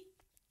 20.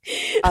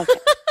 Okay.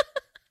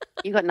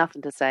 You got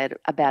nothing to say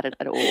about it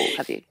at all,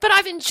 have you? But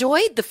I've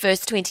enjoyed the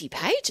first 20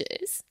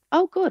 pages.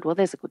 Oh, good. Well,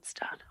 there's a good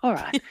start. All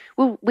right.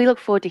 Well, we look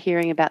forward to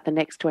hearing about the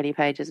next 20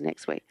 pages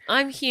next week.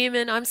 I'm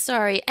human. I'm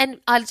sorry. And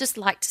I'd just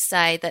like to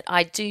say that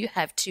I do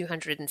have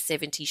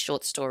 270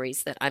 short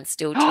stories that I'm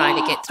still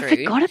trying to get through. I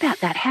forgot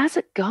about that. How's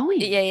it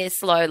going? Yeah,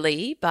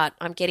 slowly, but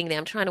I'm getting there.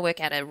 I'm trying to work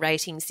out a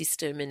rating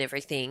system and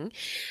everything.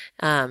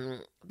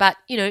 But,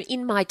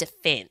 in my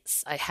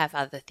defense, I have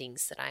other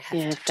things that I have to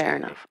do. Yeah, fair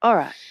enough. All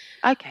right.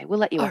 Okay, we'll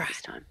let you off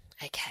this time.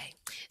 Okay.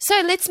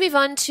 So let's move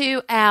on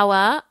to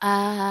our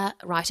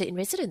writer in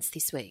residence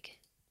this week.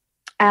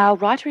 Our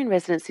writer in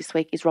residence this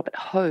week is Robert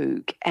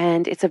Hogue,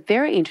 and it's a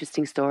very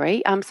interesting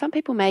story. Some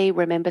people may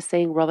remember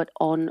seeing Robert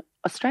on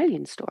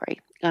Australian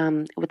Story.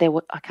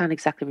 I can't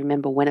exactly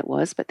remember when it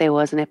was, but there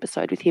was an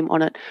episode with him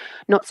on it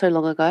not so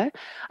long ago.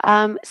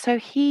 So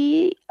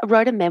he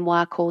wrote a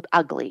memoir called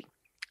Ugly,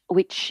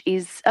 which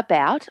is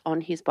about, on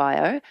his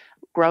bio,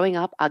 growing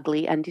up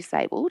ugly and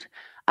disabled.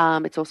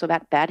 It's also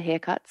about bad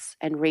haircuts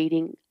and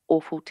reading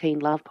awful teen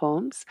love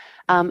poems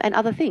and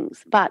other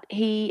things. But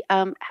his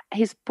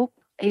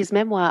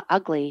memoir,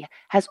 Ugly,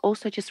 has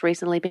also just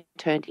recently been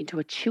turned into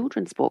a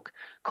children's book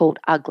called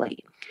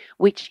Ugly,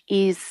 which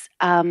is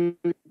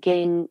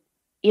getting,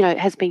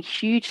 has been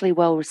hugely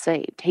well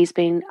received.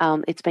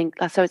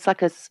 It's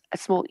like a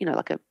small,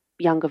 like a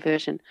younger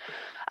version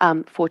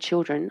for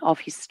children of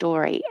his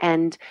story.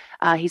 And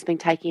he's been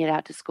taking it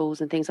out to schools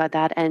and things like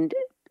that, and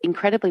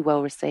incredibly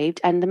well received.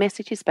 And the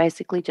message is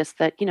basically just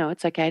that,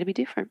 it's okay to be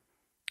different.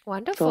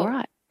 Wonderful. It's all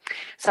right.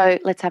 So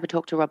let's have a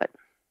talk to Robert.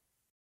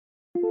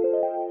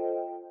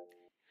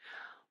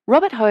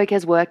 Robert Hogue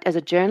has worked as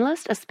a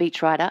journalist, a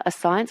speechwriter, a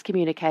science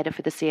communicator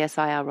for the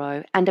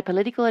CSIRO, and a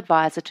political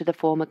advisor to the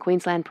former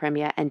Queensland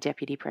Premier and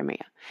Deputy Premier.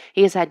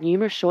 He has had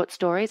numerous short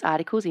stories,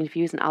 articles,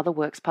 interviews, and other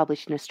works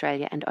published in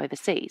Australia and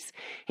overseas.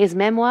 His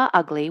memoir,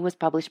 Ugly, was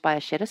published by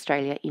Hachette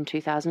Australia in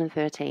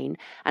 2013,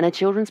 and a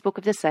children's book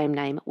of the same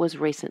name was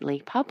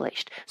recently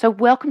published. So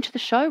welcome to the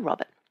show,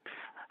 Robert.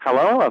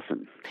 Hello,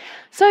 Alison.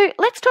 So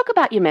let's talk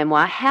about your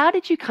memoir. How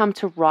did you come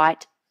to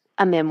write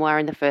a memoir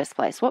in the first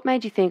place? What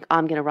made you think,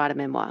 I'm going to write a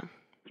memoir?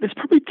 There's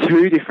probably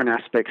two different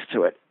aspects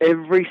to it.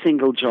 Every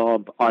single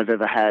job I've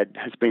ever had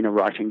has been a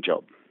writing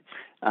job.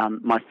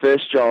 My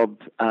first job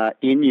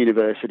in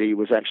university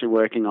was actually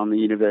working on the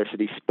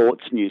university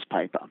sports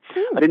newspaper.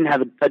 I didn't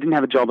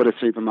have a job at a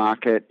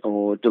supermarket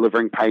or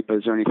delivering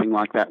papers or anything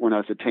like that when I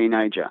was a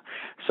teenager.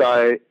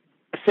 So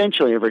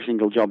essentially every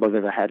single job I've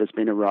ever had has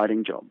been a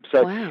writing job.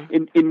 So wow.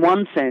 in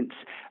one sense,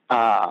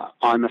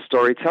 I'm a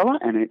storyteller,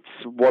 and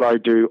it's what I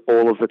do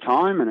all of the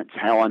time, and it's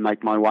how I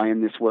make my way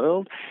in this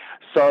world.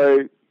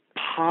 So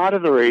part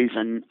of the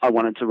reason I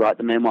wanted to write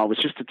the memoir was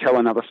just to tell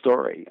another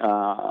story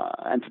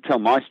and to tell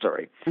my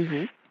story.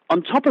 Mm-hmm.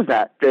 On top of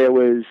that, there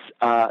was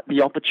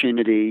the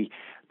opportunity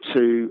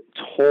to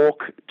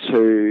talk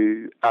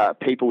to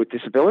people with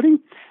disability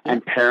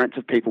and parents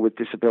of people with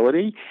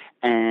disability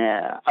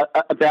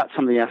about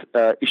some of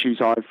the issues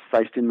I've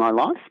faced in my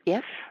life.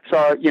 Yep.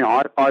 So,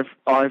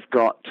 I've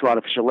got two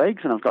artificial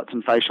legs and I've got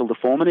some facial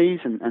deformities,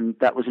 and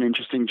that was an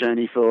interesting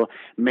journey for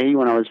me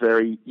when I was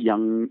very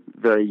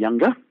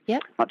younger.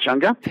 Yep. Much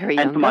younger. Very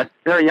and younger. for my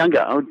very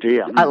younger, oh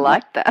dear. I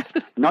like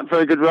that. Not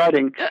very good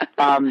writing.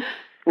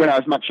 When I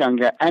was much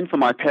younger, and for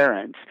my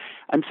parents.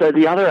 And so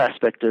the other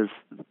aspect of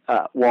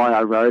why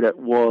I wrote it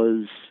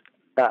was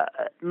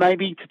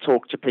maybe to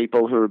talk to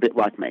people who are a bit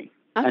like me,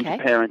 and to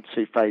parents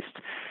who faced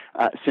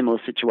similar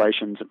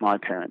situations that my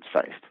parents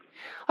faced.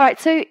 All right,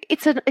 so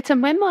it's a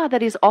memoir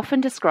that is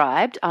often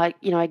described. I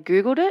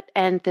Googled it,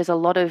 and there's a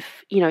lot of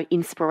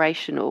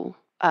inspirational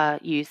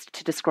used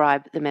to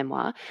describe the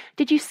memoir.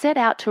 Did you set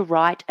out to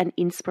write an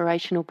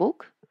inspirational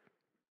book?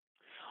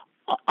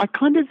 I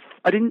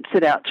didn't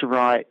set out to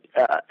write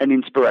an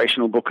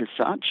inspirational book as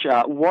such.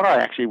 What I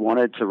actually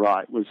wanted to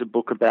write was a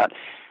book about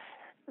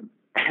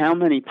how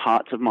many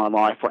parts of my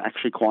life were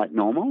actually quite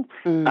normal.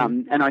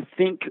 And I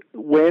think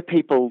where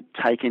people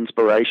take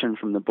inspiration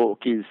from the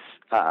book is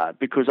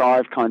because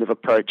I've kind of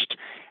approached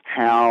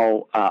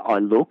how I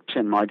looked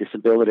and my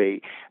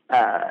disability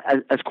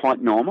as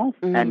quite normal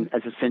and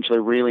as essentially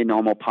a really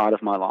normal part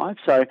of my life.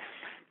 So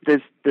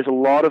there's a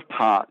lot of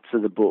parts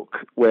of the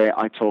book where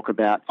I talk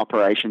about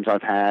operations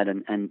I've had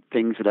and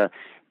things that are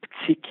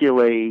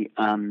particularly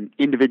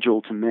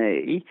individual to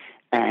me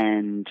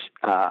and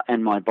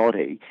my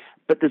body.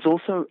 but there's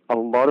also a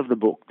lot of the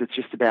book that's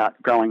just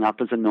about growing up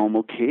as a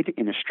normal kid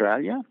in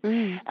Australia.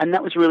 And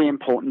that was really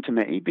important to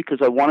me because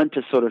I wanted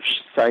to sort of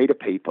say to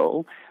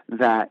people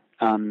that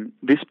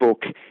this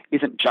book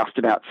isn't just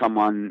about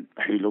someone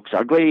who looks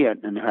ugly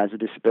and who has a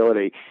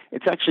disability.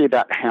 It's actually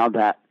about how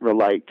that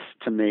relates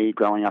to me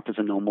growing up as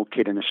a normal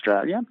kid in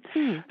Australia.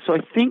 So I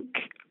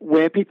think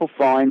where people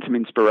find some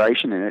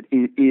inspiration in it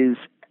is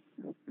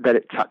that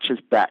it touches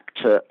back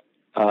to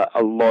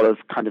a lot of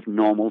kind of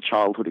normal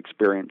childhood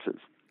experiences.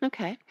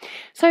 Okay.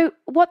 So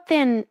what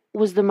then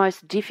was the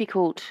most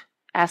difficult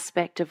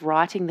aspect of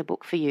writing the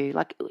book for you?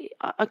 Like,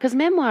 because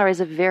memoir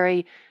is a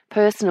very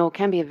personal,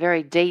 can be a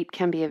very deep,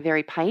 can be a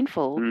very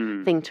painful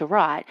thing to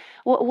write.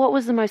 What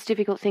was the most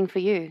difficult thing for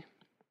you?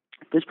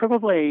 There's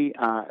probably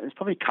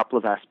a couple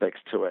of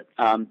aspects to it.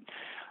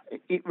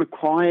 It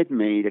required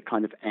me to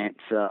kind of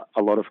answer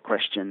a lot of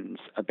questions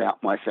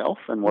about myself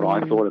and what I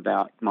thought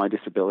about my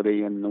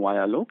disability and the way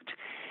I looked.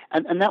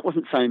 And that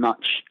wasn't so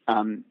much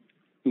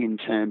in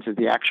terms of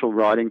the actual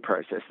writing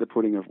process, the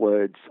putting of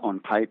words on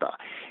paper.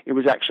 It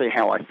was actually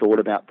how I thought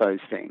about those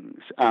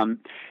things.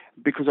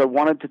 Because I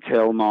wanted to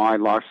tell my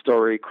life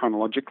story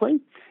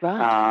chronologically,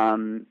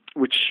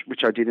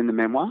 which I did in the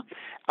memoir.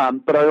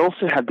 But I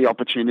also had the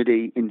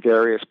opportunity in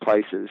various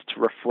places to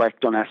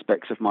reflect on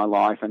aspects of my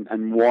life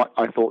and what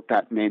I thought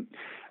that meant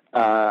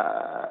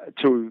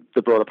to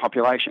the broader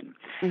population.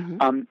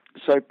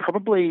 So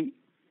probably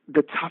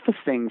the toughest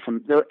thing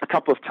there are a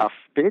couple of tough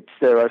bits.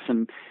 There are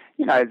some,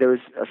 there was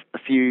a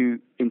few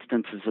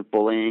instances of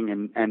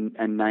bullying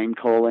and name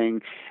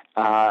calling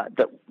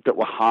that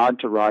were hard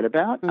to write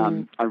about.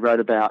 I wrote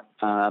about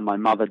my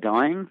mother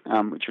dying,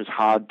 which was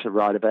hard to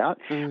write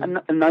about, and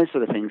those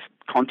sort of things,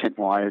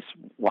 content-wise,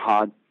 were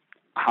hard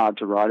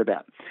to write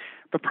about.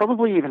 But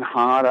probably even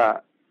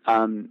harder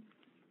than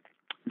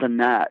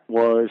that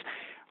was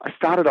I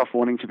started off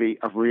wanting to be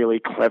a really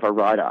clever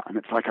writer, and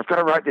it's like I've got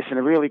to write this in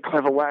a really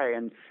clever way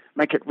and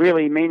make it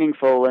really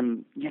meaningful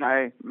and,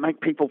 make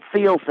people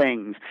feel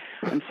things.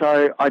 And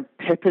so I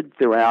peppered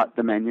throughout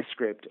the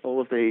manuscript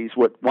all of these,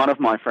 what one of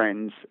my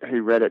friends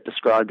who read it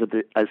described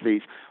it as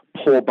these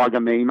poor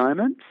bugger me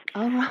moments.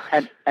 Oh,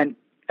 right. And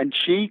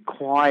she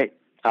quite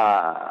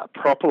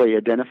properly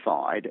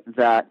identified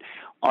that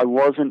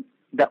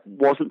that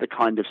wasn't the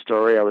kind of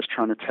story I was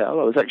trying to tell.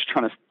 I was actually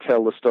trying to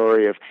tell the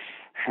story of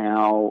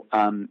how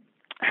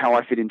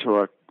I fit into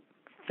a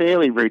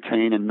fairly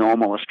routine and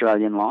normal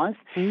Australian life.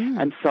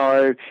 And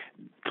so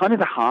kind of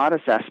the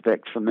hardest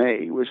aspect for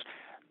me was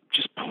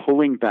just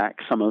pulling back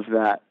some of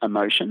that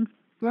emotion.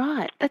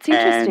 Right. That's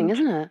interesting,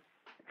 isn't it?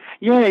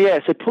 Yeah.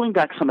 So pulling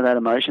back some of that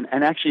emotion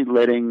and actually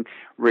letting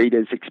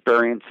readers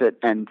experience it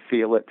and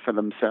feel it for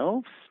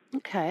themselves.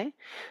 Okay.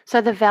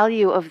 So the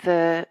value of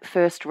the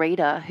first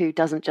reader who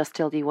doesn't just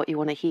tell you what you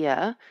want to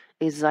hear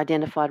is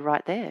identified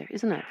right there,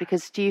 isn't it?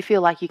 Because do you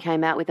feel like you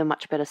came out with a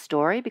much better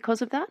story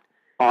because of that?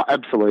 Oh,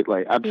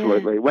 absolutely. Yeah.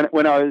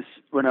 When I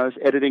was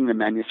editing the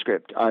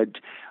manuscript, I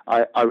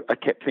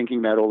kept thinking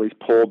about all these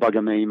poor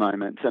bugger me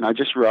moments, and I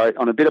just wrote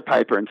on a bit of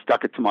paper and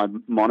stuck it to my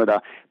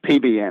monitor,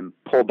 PBM,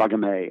 poor bugger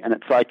me, and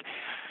it's like,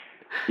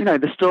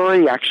 the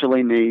story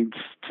actually needs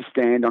to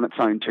stand on its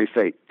own 2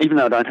 feet, even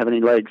though I don't have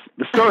any legs.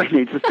 The story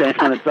needs to stand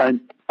on its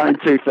own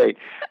 2 feet,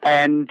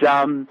 and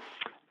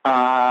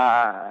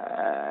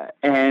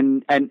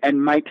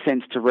make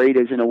sense to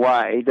readers in a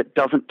way that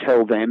doesn't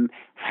tell them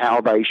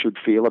how they should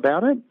feel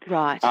about it.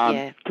 Right.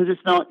 Yeah. Because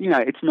it's not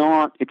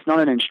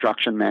an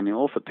instruction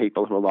manual for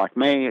people who are like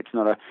me. It's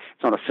not a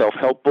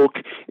self-help book.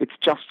 It's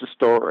just a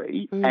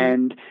story.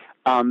 And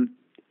I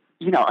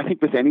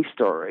think with any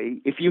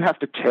story, if you have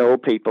to tell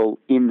people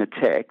in the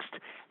text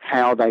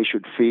how they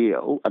should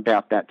feel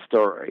about that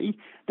story,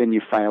 then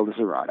you failed as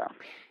a writer.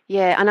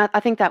 Yeah, and I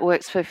think that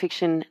works for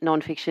fiction,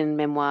 non-fiction,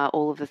 memoir,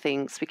 all of the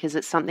things, because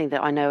it's something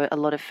that I know a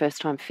lot of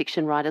first-time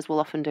fiction writers will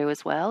often do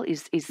as well,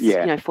 is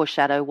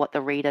foreshadow what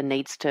the reader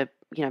needs to,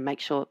 make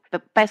sure,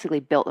 but basically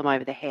belt them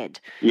over the head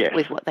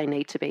with what they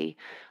need to be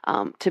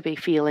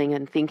feeling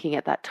and thinking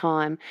at that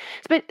time.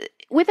 But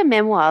with a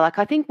memoir,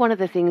 I think one of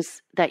the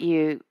things that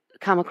you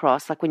come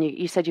across, like when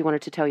you said you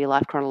wanted to tell your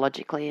life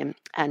chronologically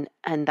and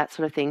that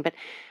sort of thing, but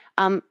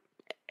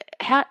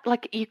how,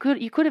 you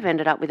could have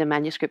ended up with a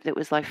manuscript that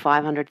was like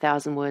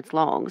 500,000 words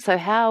long. So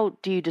how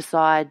do you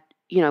decide,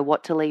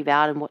 what to leave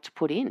out and what to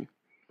put in?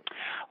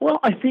 Well,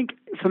 I think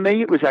for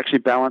me it was actually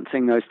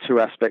balancing those two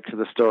aspects of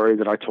the story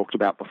that I talked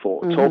about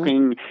before,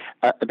 talking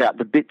about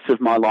the bits of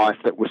my life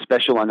that were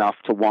special enough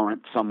to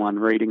warrant someone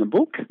reading a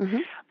book.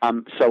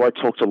 So I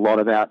talked a lot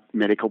about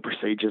medical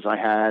procedures I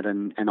had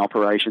and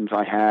operations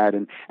I had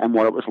and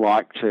what it was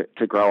like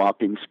to grow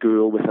up in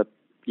school with a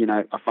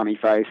funny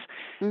face.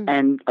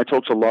 And I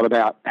talked a lot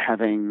about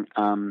having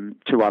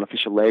 2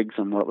 artificial legs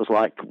and what it was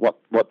like,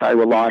 what they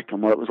were like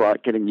and what it was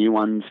like getting new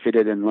ones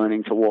fitted and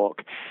learning to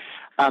walk.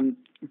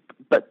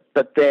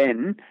 But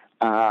then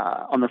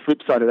on the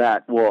flip side of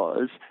that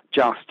was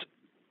just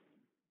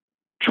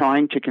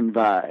trying to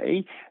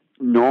convey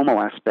normal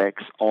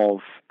aspects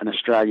of an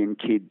Australian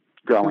kid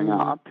growing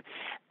up.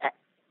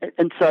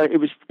 And so it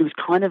was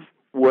kind of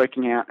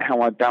working out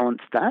how I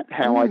balanced that,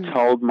 how I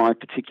told my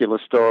particular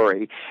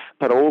story,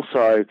 but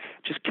also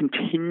just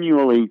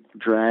continually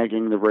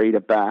dragging the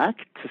reader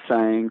back to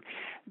saying,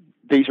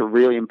 these are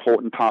really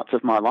important parts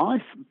of my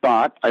life,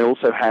 but I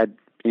also had,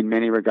 in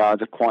many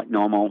regards, a quite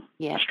normal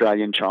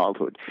Australian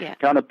childhood. Yeah.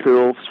 Going to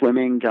pool,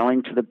 swimming,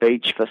 going to the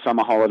beach for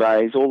summer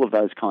holidays, all of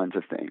those kinds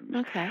of things.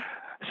 Okay.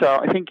 So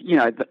I think,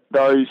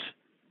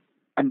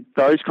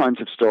 those kinds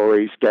of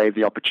stories gave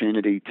the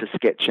opportunity to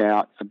sketch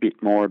out a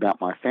bit more about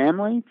my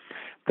family.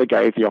 They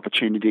gave the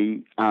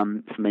opportunity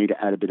for me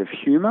to add a bit of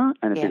humour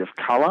and a bit of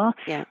colour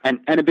and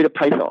a bit of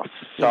pathos.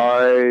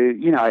 So,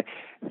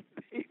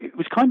 it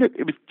was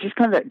just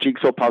kind of that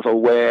jigsaw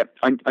puzzle where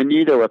I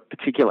knew there were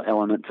particular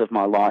elements of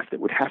my life that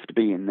would have to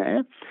be in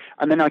there,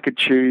 and then I could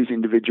choose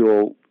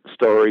individual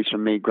stories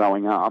from me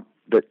growing up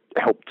that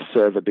helped to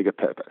serve a bigger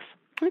purpose.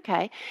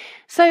 Okay.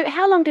 So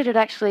how long did it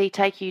actually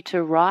take you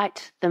to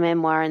write the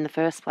memoir in the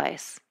first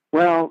place?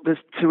 Well, there's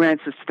two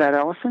answers to that,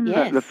 Alison.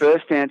 Yes. The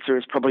first answer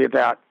is probably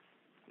about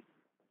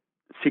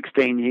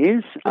 16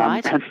 years,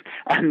 right.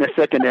 and the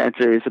second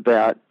answer is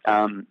about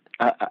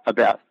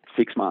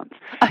 6 months.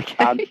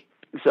 Okay.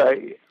 So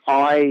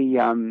I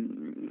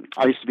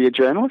used to be a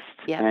journalist,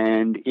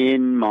 and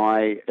in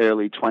my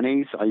early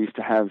 20s, I used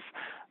to have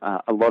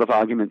a lot of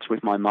arguments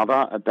with my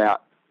mother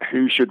about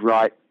who should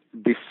write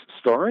this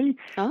story.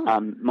 Oh.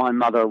 My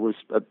mother was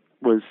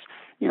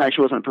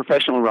she wasn't a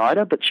professional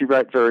writer, but she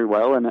wrote very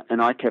well,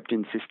 and I kept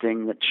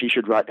insisting that she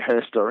should write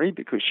her story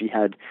because she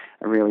had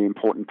a really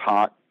important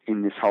part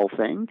in this whole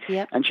thing.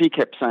 Yep. And she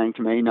kept saying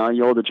to me, no,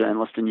 you're the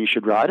journalist and you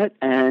should write it.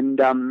 And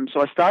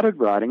so I started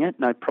writing it,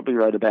 and I probably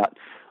wrote about,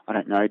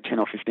 10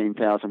 or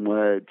 15,000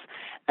 words.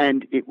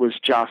 And it was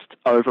just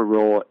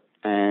overwrought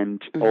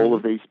and all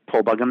of these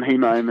poor bugger me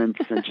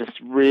moments and just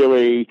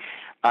really,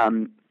 I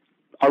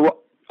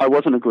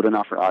wasn't a good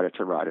enough writer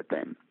to write it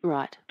then.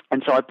 Right.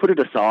 And so I put it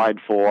aside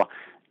for,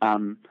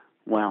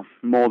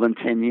 more than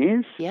 10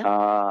 years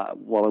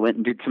while I went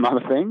and did some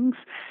other things.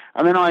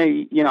 And then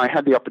I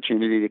had the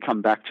opportunity to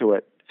come back to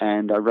it,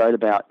 and I wrote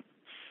about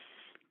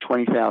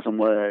 20,000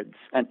 words,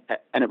 and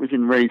it was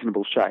in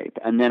reasonable shape.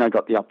 And then I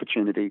got the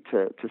opportunity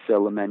to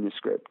sell the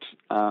manuscript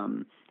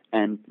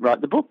and write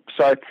the book.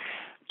 So it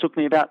took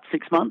me about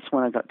 6 months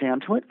when I got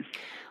down to it.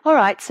 All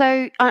right.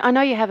 So I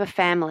know you have a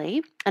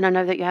family, and I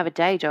know that you have a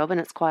day job, and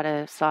it's quite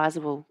a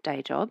sizable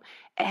day job.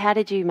 How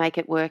did you make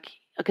it work?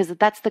 Because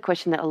that's the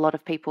question that a lot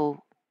of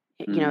people,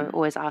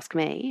 always ask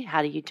me.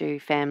 How do you do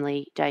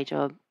family, day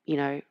job,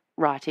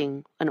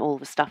 writing, and all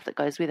the stuff that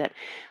goes with it?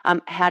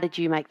 How did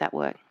you make that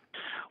work?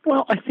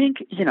 Well, I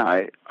think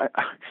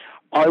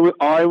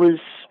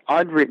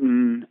I'd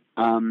written.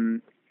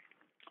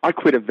 I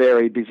quit a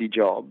very busy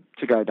job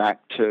to go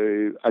back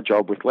to a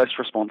job with less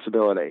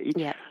responsibility,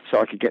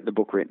 so I could get the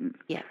book written.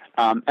 Yeah.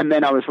 And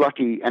then I was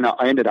lucky, and I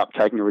ended up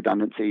taking a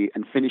redundancy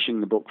and finishing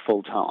the book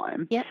full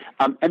time. Yeah.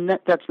 And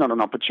that's not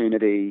an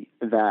opportunity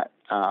that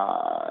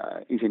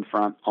is in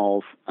front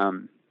of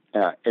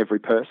every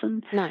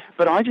person. No.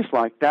 But I just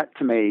that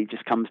to me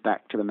just comes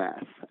back to the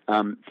math.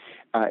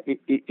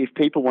 If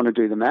people want to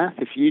do the math,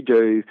 if you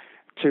do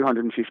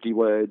 250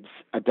 words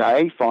a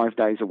day, 5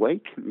 days a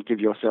week, and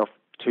give yourself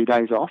 2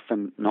 days off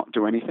and not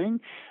do anything,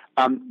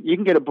 you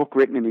can get a book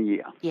written in a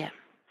year. Yeah.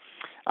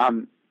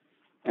 And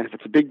if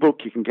it's a big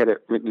book, you can get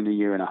it written in a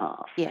year and a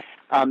half. Yeah.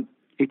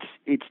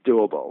 It's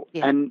doable.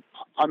 Yeah. And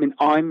I mean,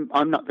 I'm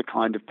not the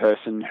kind of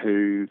person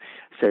who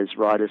says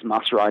writers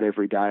must write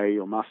every day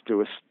or must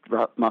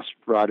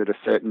write at a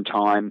certain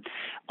time.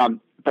 But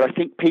I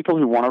think people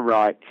who want to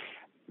write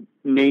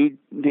need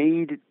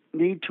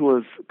to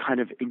have kind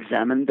of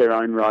examined their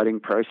own writing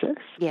process.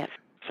 Yeah.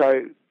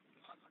 So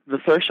the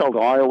threshold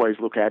I always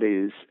look at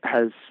is,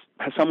 has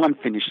someone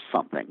finished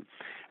something?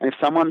 And if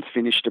someone's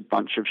finished a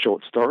bunch of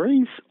short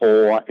stories,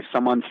 or if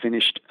someone's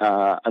finished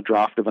a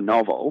draft of a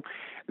novel,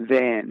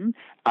 then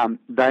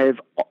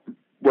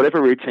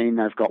whatever routine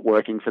they've got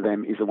working for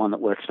them is the one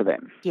that works for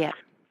them. Yeah.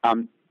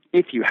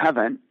 If you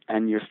haven't,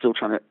 and you're still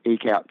trying to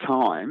eke out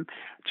time,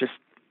 just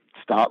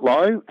start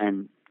low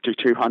and do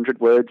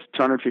 200 words,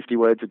 250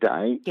 words a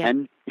day. Yeah.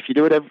 And if you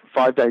do it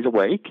 5 days a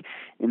week,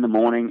 in the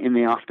morning, in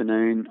the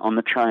afternoon, on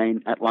the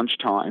train, at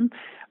lunchtime,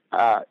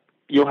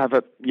 you'll have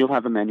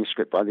a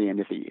manuscript by the end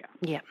of the year.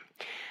 Yeah.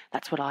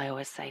 That's what I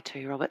always say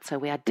too, Robert. So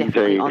we are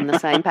definitely on the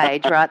same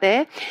page right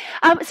there.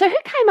 So who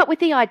came up with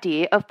the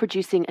idea of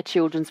producing a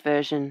children's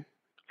version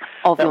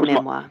of your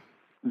memoir?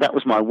 That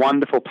was my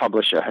wonderful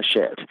publisher,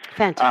 Hachette.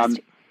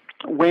 Fantastic.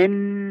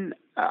 When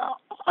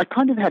I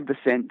kind of had the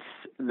sense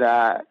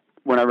that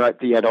when I wrote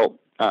the adult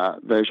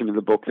version of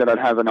the book, that I'd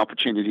have an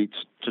opportunity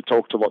to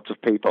talk to lots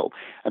of people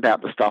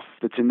about the stuff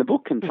that's in the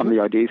book and some of the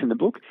ideas in the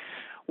book.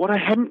 What I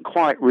hadn't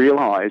quite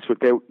realised was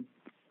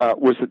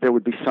that there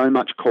would be so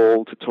much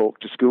call to talk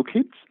to school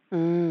kids.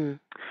 Mm.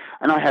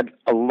 And I had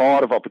a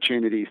lot of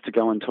opportunities to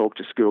go and talk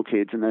to school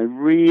kids, and they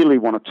really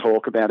want to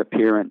talk about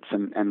appearance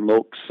and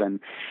looks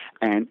and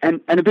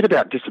a bit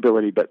about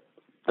disability, but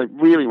they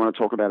really want to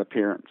talk about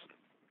appearance.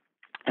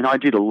 And I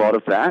did a lot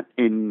of that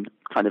in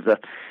kind of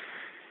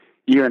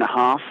year and a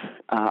half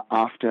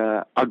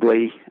after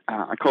Ugly.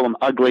 I call them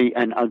Ugly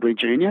and Ugly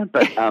Junior,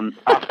 but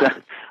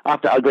after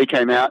Ugly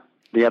came out,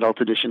 the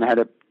adult edition, I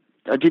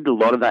did a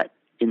lot of that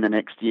in the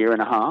next year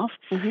and a half.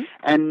 Mm-hmm.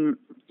 And,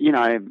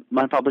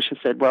 my publisher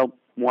said, well,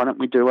 why don't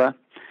we do a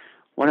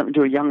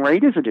young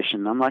readers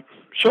edition? I'm like,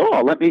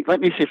 sure, let me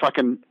see if I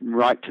can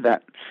write to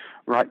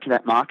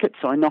that market.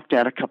 So I knocked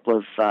out a couple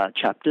of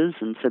chapters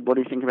and said, what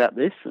do you think about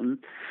this? And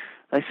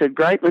they said,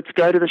 great, let's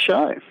go to the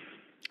show.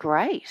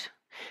 Great.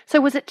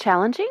 So was it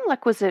challenging?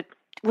 Like, was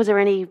there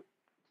any,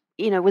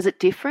 was it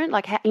different?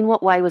 Like, in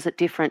what way was it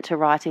different to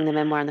writing the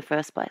memoir in the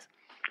first place?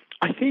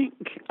 I think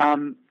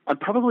I'm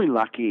probably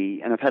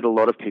lucky, and I've had a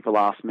lot of people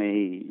ask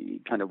me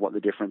kind of what the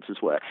differences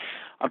were.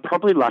 I'm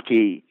probably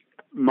lucky.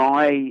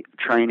 My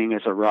training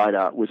as a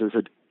writer was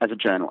as a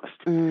journalist.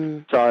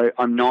 Mm. So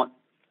I'm not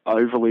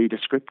overly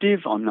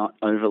descriptive. I'm not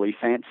overly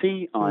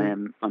fancy.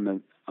 Mm.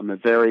 I'm a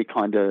very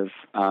kind of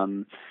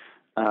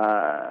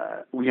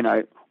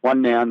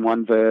one noun,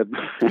 one verb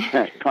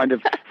kind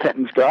of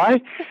sentence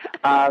guy.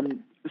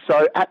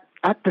 So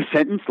at the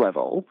sentence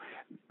level,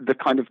 the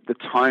kind of the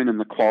tone and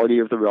the quality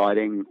of the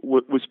writing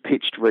was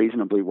pitched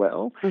reasonably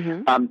well.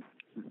 Mm-hmm.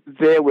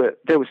 There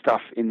was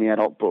stuff in the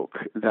adult book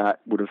that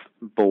would have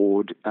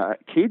bored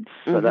kids,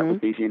 so that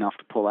was easy enough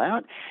to pull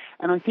out.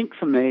 And I think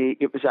for me,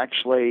 it was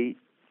actually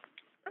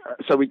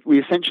so we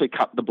essentially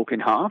cut the book in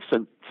half.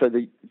 So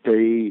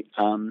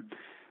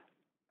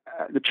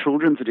the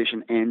children's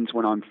edition ends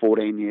when I'm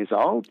 14 years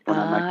old, when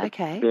I make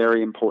a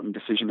very important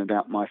decision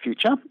about my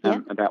future,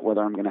 about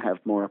whether I'm going to have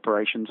more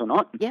operations or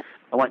not. Yep.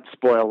 I won't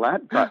spoil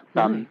that, but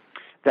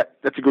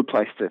that's a good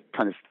place to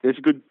kind of. There's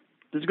a good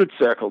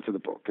circle to the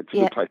book. It's a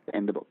good place to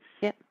end the book.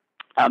 Yep.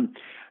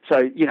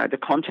 So the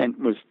content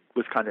was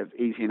kind of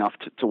easy enough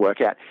to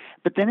work out,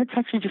 but then it's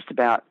actually just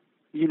about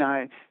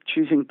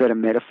choosing better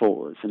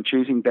metaphors and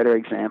choosing better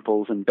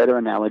examples and better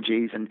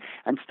analogies and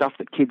stuff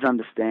that kids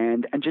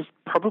understand, and just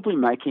probably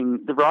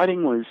making the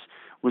writing was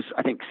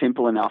I think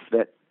simple enough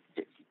that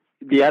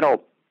the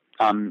adult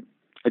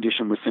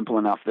edition was simple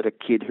enough that a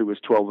kid who was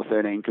 12 or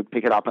 13 could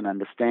pick it up and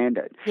understand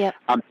it. Yep.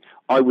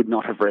 I would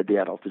not have read the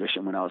adult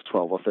edition when I was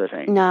 12 or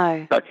 13.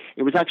 No. So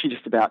it was actually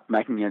just about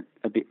making it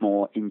a bit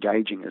more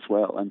engaging as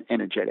well and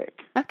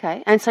energetic.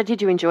 Okay. And so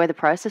did you enjoy the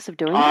process of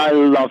doing I that?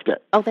 loved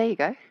it. Oh, there you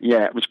go.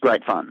 Yeah, it was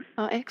great fun.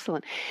 Oh,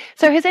 excellent.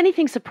 So has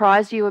anything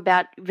surprised you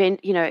about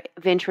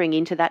venturing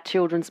into that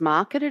children's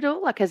market at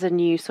all, like as a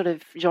new sort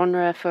of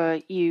genre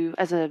for you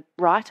as a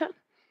writer?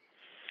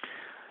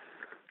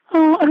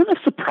 Oh, I don't know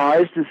if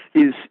surprised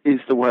is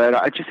the word.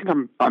 I just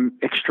think I'm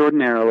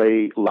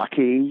extraordinarily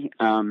lucky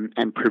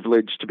and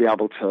privileged to be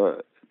able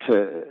to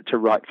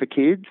write for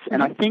kids. Mm-hmm.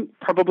 And I think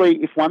probably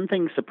if one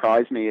thing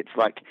surprised me, it's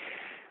like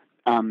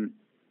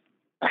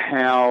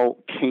how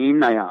keen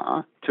they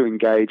are to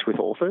engage with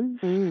authors.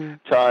 Mm.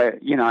 So,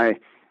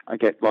 I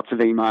get lots of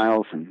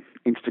emails and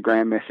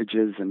Instagram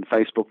messages and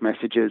Facebook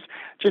messages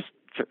just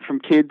from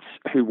kids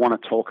who want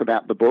to talk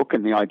about the book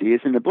and the ideas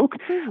in the book,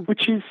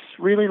 which is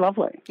really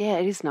lovely. Yeah,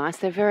 it is nice.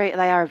 They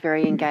are a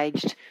very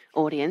engaged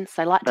audience.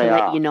 They like to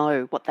let you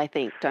know what they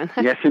think, don't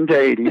they? Yes,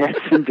 indeed. Yes,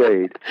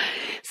 indeed.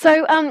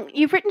 So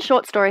you've written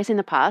short stories in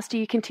the past. Do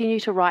you continue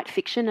to write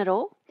fiction at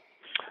all?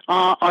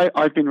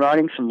 I've been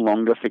writing some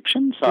longer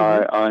fiction, so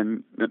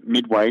I'm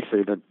midway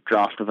through the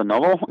draft of a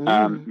novel,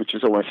 which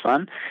is always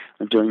fun.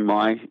 I'm doing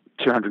my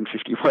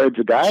 250 words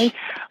a day.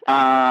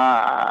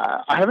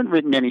 I haven't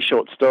written any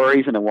short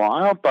stories in a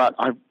while, but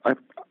I've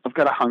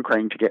got a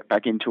hunkering to get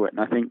back into it, and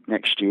I think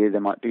next year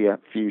there might be a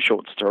few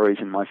short stories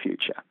in my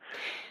future.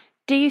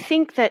 Do you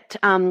think that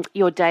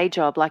your day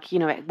job, like,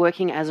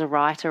 working as a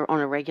writer on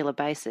a regular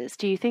basis,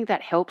 do you think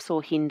that helps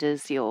or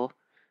hinders your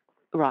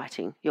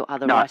writing, your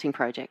other writing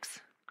projects?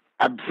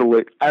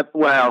 Absolutely.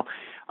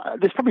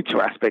 There's probably two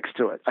aspects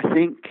to it. I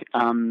think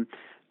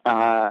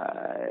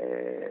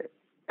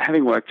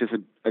having worked as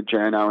a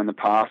journo in the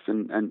past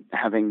and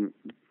having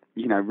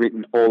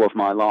written all of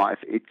my life,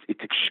 it's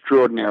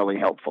extraordinarily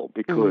helpful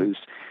because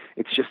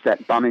it's just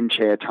that bum in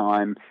chair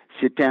time,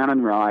 sit down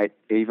and write,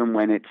 even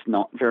when it's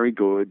not very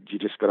good. You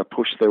just got to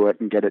push through it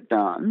and get it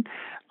done.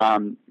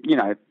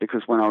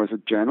 Because when I was a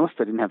journalist,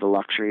 I didn't have the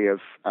luxury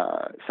of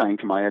saying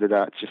to my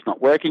editor, it's just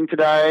not working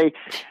today.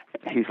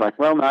 He's like,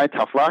 well, no,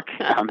 tough luck,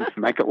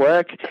 make it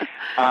work.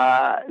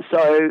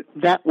 So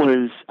that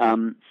was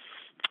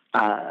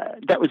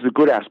the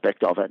good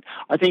aspect of it.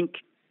 I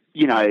think,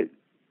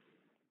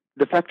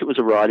 the fact it was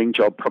a writing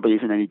job probably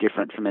isn't any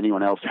different from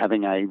anyone else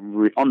having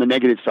on the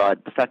negative side,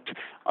 the fact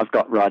I've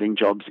got writing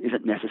jobs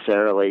isn't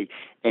necessarily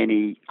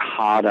any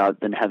harder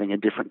than having a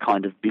different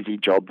kind of busy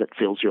job that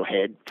fills your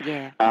head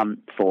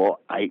for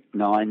 8,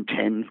 9,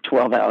 10,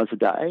 12 hours a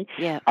day.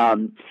 Yeah.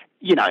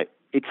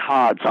 It's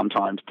hard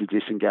sometimes to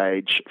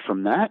disengage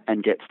from that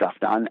and get stuff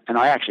done. And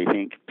I actually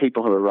think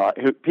people who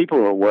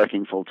are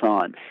working full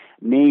time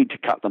need to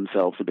cut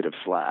themselves a bit of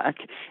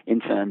slack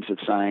in terms of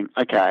saying,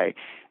 okay,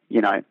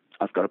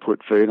 I've got to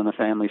put food on the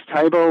family's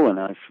table and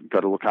I've got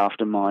to look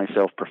after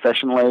myself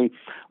professionally.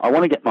 I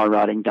want to get my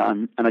writing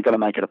done and I've got to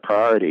make it a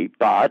priority,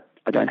 but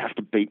I don't have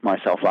to beat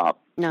myself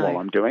up while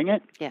I'm doing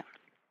it. Yeah,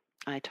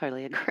 I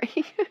totally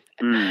agree.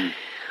 Mm.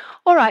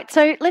 All right,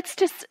 so let's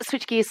just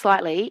switch gears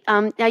slightly.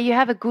 Now, you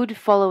have a good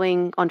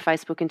following on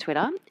Facebook and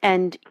Twitter,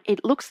 and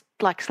it looks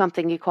like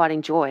something you quite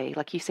enjoy.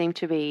 Like, you seem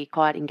to be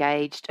quite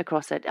engaged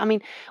across it. I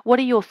mean, what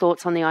are your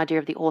thoughts on the idea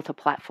of the author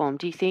platform?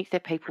 Do you think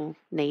that people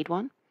need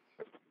one?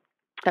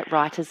 That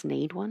writers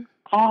need one?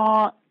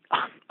 I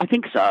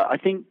think so. I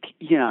think,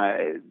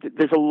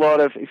 there's a lot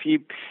of, if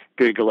you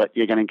Google it,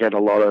 you're going to get a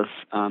lot of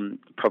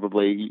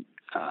probably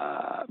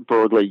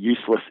broadly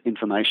useless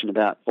information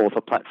about author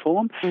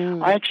platform.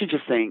 I actually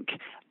just think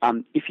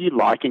if you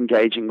like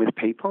engaging with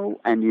people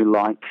and you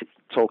like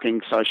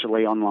talking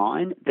socially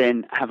online,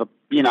 then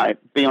be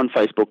on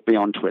Facebook, be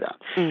on Twitter.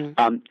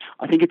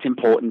 I think it's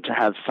important to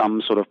have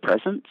some sort of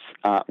presence,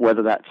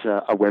 whether that's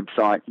a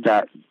website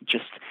that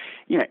just,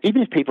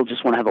 even if people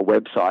just want to have a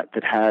website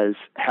that has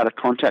how to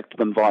contact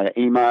them via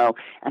email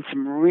and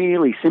some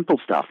really simple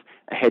stuff,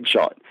 a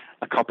headshot,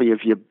 a copy of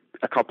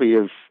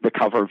the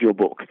cover of your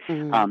book,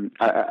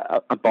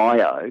 a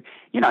bio,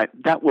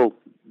 that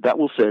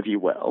will serve you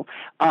well.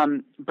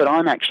 But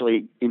I'm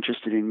actually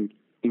interested in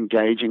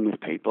engaging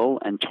with people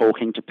and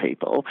talking to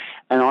people,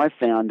 and I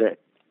found it.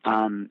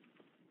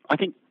 I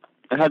think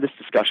I've had this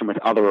discussion with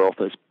other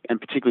authors, and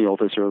particularly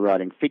authors who are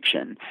writing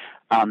fiction.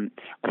 I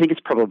think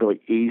it's probably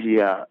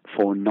easier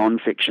for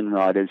non-fiction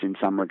writers in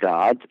some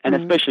regards, and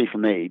especially for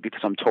me,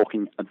 because I'm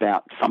talking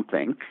about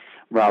something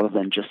rather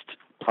than just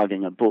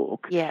plugging a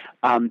book. Yeah.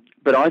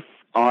 But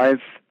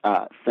I've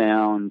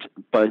found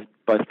both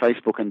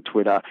Facebook and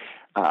Twitter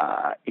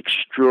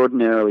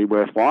extraordinarily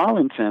worthwhile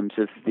in terms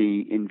of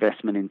the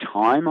investment in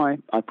time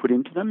I put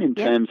into them, in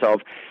terms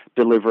of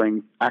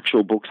delivering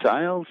actual book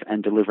sales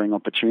and delivering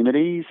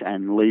opportunities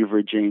and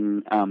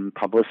leveraging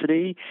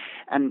publicity,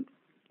 and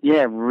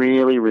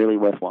really, really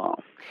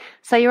worthwhile.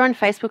 So you're on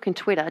Facebook and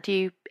Twitter.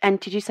 Did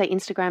you say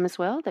Instagram as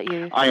well?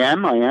 I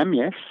am,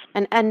 yes.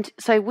 And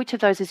so which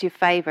of those is your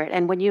favourite?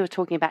 And when you were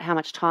talking about how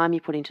much time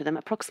you put into them,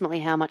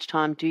 approximately how much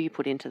time do you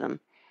put into them?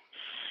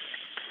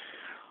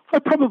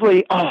 It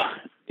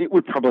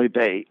would probably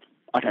be,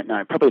 I don't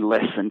know, probably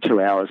less than 2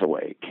 hours a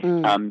week.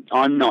 I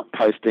am not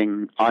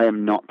posting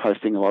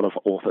a lot of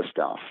author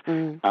stuff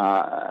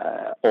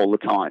all the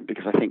time,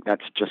 because I think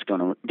that's just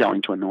going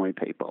to annoy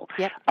people.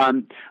 Yep.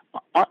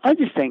 I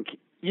just think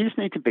you just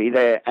need to be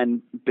there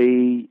and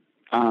be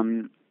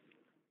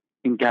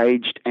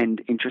engaged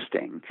and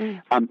interesting.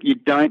 You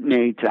don't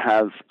need to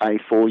have a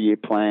 4-year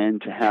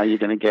plan to how you're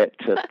going to get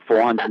to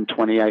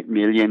 428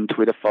 million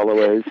Twitter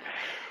followers.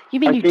 You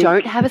mean you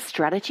don't have a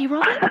strategy,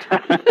 Robert?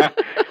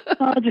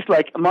 Just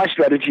like, my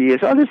strategy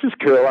is, this is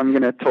cool, I'm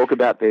going to talk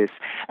about this.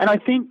 And I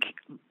think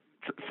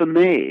for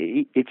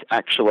me, it's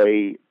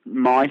actually,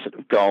 my sort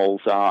of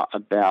goals are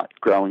about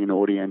growing an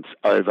audience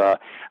over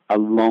a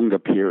longer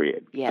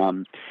period. Yeah.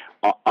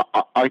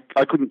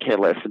 I couldn't care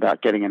less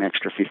about getting an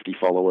extra 50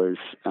 followers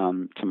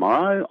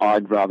tomorrow.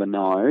 I'd rather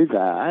know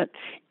that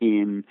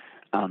in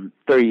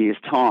 3 years'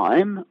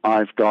 time,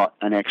 I've got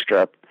an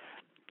extra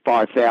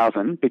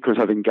 5,000 because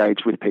I've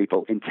engaged with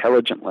people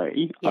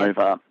intelligently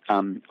over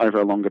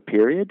a longer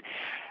period.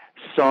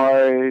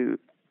 So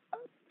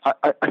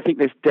I think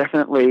there's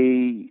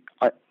definitely,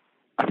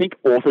 I think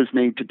authors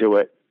need to do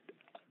it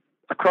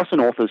across an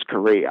author's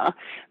career.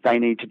 They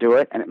need to do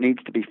it, and it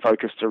needs to be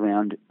focused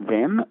around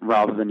them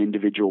rather than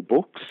individual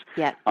books.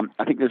 Yeah.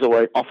 I think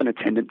there's often a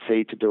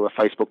tendency to do a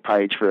Facebook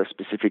page for a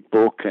specific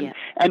book,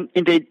 and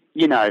indeed,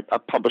 a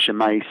publisher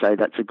may say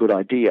that's a good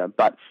idea,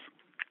 but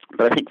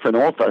I think for an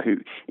author who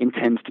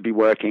intends to be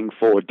working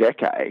for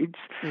decades,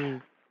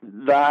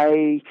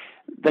 they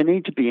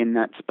need to be in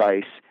that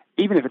space,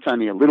 even if it's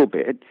only a little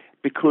bit,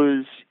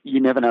 because you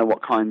never know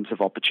what kinds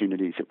of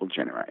opportunities it will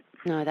generate.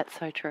 No, that's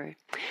so true.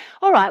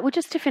 All right, well,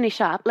 just to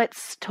finish up,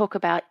 let's talk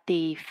about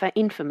the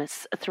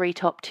infamous 3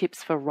 top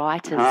tips for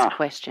writers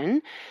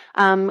question.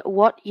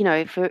 What,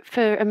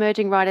 for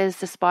emerging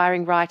writers,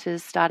 aspiring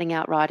writers, starting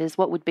out writers,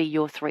 what would be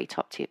your 3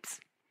 top tips?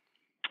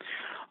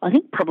 I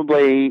think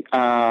probably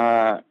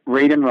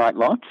read and write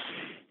lots.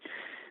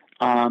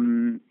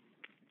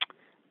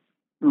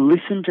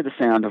 Listen to the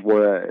sound of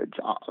words.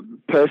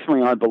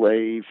 Personally, I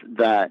believe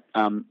that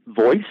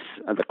voice,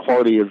 the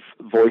quality of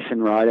voice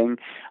in writing,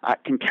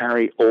 can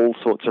carry all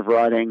sorts of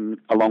writing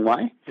a long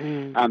way,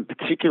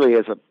 particularly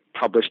as a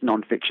published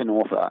nonfiction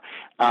author.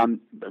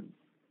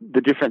 The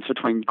difference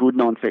between good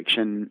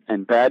nonfiction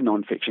and bad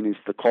nonfiction is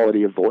the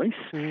quality of voice.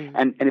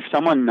 And if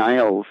someone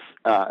nails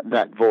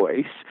that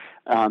voice,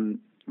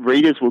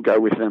 readers will go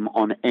with them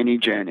on any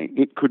journey.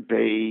 It could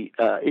be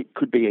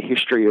a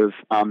history of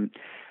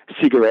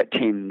cigarette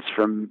tins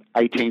from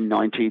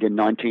 1890 to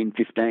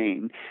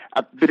 1915.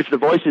 But if the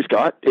voice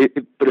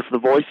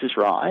is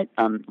right,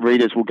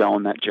 readers will go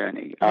on that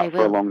journey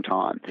for a long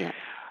time. Yeah.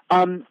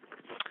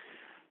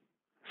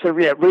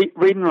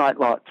 Read and write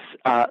lots.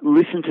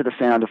 Listen to the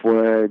sound of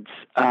words.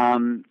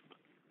 And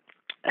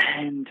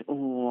I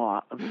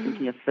was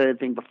thinking a third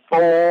thing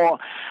before.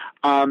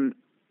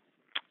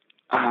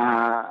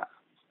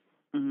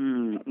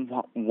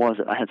 What was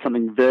it? I had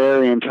something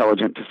very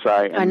intelligent to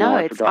say. And I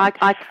know. now forgotten.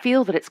 I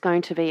feel that it's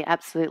going to be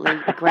absolutely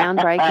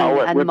groundbreaking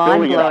We're and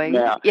mind-blowing. building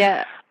it up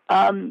Yeah.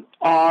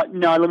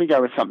 No, let me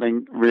go with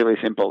something really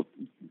simple.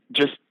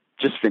 Just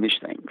finish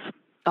things.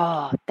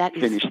 Oh, that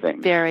is Finish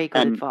things. very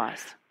good And,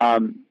 advice.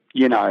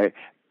 You know,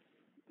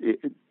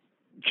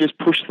 just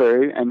push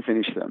through and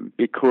finish them,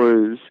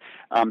 because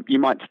you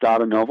might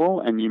start a novel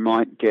and you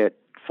might get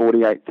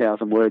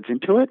 48,000 words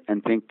into it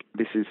and think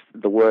this is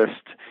the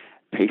worst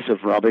piece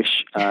of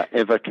rubbish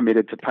ever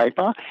committed to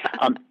paper.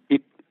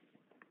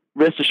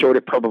 Rest assured,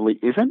 it probably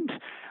isn't.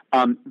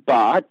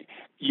 But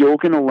you're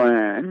going to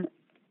learn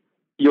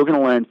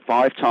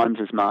 5 times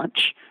as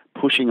much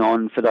pushing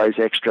on for those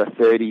extra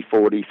 30,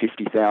 40,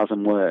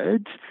 50,000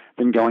 words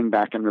than going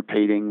back and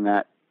repeating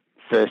that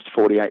first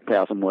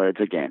 48,000 words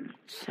again.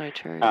 So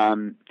true.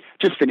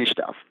 Just finish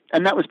stuff.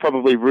 And that was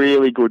probably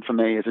really good for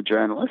me as a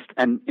journalist.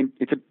 And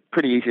it's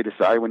pretty easy to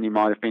say when you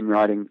might have been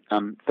writing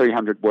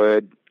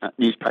 300-word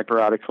newspaper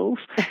articles.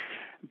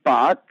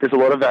 But there's a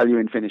lot of value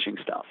in finishing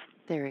stuff.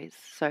 There is.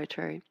 So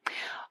true.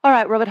 All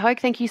right, Robert Hoke,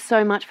 thank you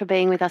so much for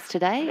being with us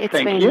today. It's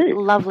Thank been you.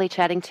 lovely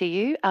chatting to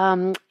you.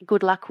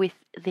 Good luck with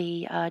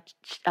the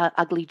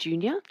Ugly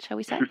Junior, shall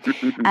we say.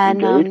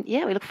 And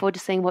Indeed. we look forward to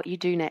seeing what you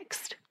do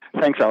next.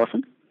 Thanks,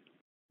 Alison.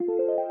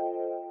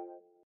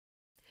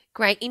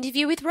 Great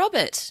interview with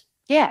Robert.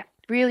 Yeah,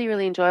 really,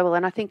 really enjoyable.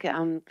 And I think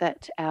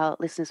that our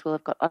listeners will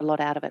have got a lot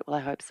out of it. Well, I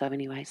hope so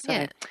anyway. So,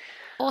 Yeah.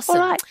 Awesome.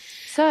 All right.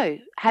 So,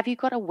 have you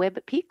got a web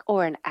pick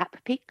or an app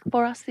pick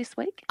for us this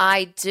week?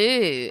 I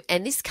do.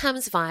 And this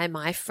comes via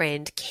my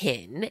friend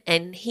Ken,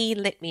 and he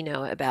let me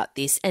know about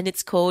this, and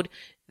it's called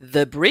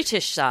The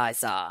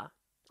Britishsizer.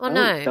 Oh,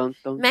 no. Dun,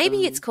 dun, Maybe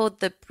dun. it's called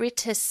The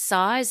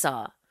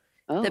Britishsizer.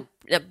 Oh.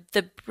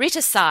 The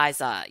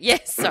Britishsizer.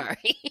 Yes,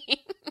 sorry.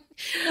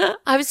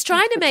 I was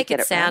trying to make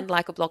get it it sound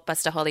like a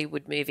blockbuster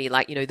Hollywood movie,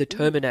 like, The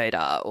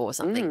Terminator or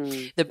something. The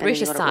and then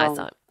you got it wrong.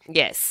 Britishsizer.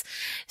 Yes.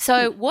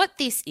 So what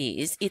this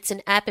is, it's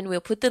an app, and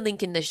we'll put the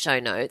link in the show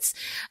notes.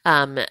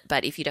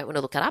 But if you don't want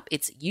to look it up,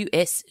 it's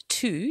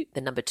US2, the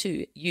number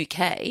 2,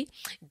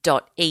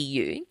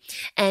 UK.eu,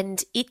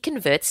 and it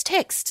converts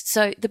text.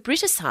 So the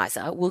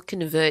Britishsizer will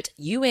convert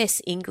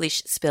US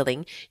English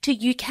spelling to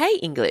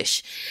UK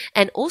English,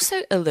 and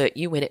also alert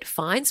you when it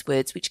finds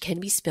words which can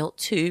be spelt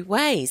 2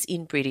 ways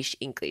in British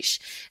English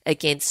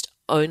against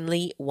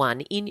only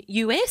one in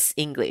US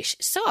English.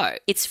 So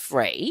it's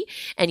free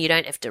and you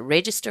don't have to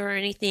register or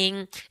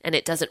anything, and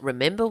it doesn't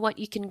remember what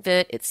you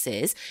convert, it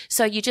says.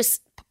 So you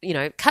just,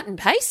 cut and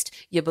paste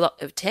your block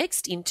of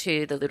text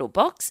into the little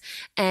box,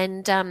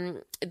 and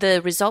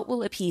the result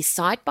will appear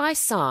side by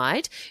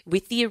side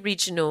with the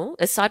original,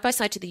 side by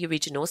side to the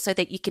original, so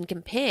that you can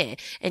compare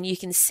and you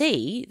can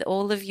see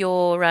all of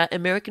your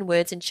American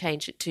words and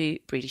change it to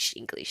British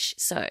English.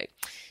 So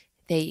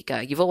there you go.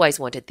 You've always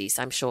wanted this,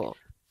 I'm sure.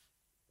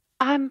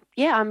 I'm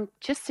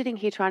just sitting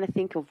here trying to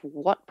think of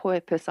what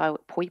purpose I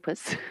would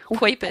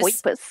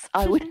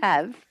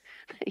have.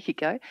 There you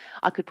go.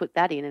 I could put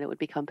that in and it would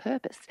become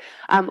purpose.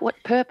 What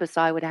purpose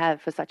I would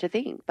have for such a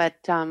thing. But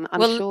I'm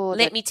sure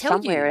let that me tell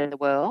somewhere you. in the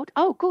world.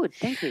 Oh, good.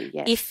 Thank you.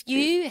 Yes. If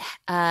you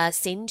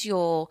send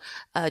your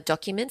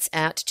documents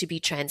out to be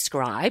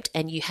transcribed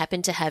and you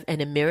happen to have an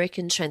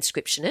American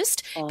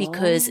transcriptionist,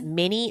 because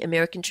many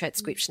American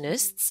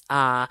transcriptionists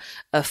are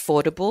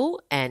affordable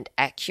and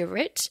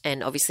accurate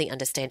and obviously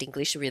understand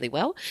English really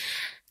well,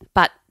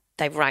 but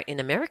they write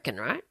in American,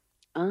 right?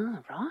 Oh,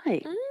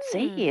 right.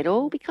 See, it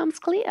all becomes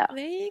clear.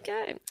 There you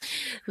go.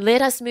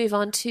 Let us move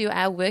on to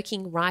our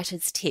working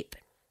writer's tip.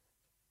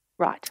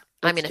 Right.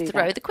 I'm going let's to do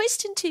throw that. the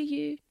question to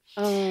you.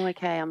 Oh,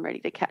 okay. I'm ready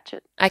to catch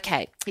it.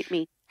 Okay. Hit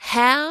me.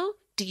 How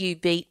do you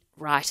beat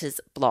writer's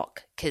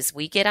block? Because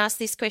we get asked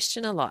this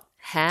question a lot.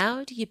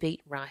 How do you beat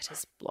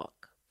writer's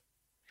block?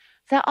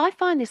 So I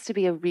find this to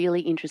be a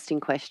really interesting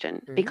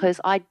question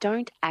because I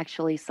don't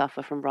actually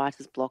suffer from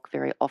writer's block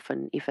very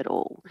often, if at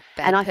all.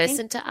 Bad And I person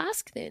think- to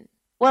ask then.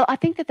 Well, I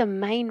think that the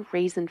main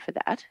reason for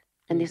that,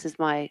 and this is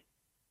my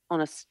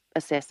honest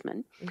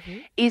assessment,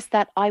 is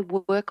that I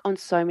work on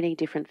so many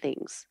different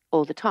things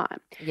all the time.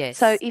 Yes.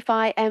 So if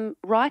I am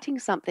writing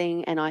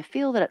something and I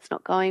feel that it's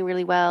not going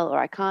really well or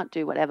I can't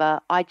do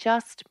whatever, I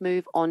just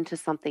move on to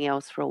something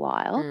else for a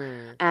while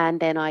and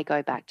then I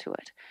go back to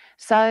it.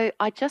 So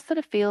I just sort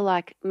of feel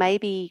like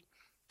maybe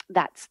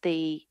that's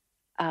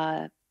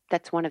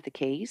that's one of the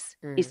keys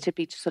is to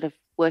be sort of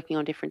working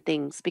on different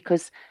things,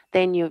 because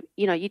then you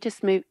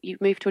just move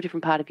to a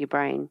different part of your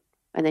brain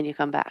and then you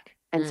come back.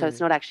 And so it's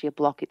not actually a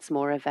block, it's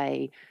more of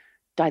a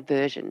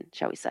diversion,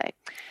 shall we say.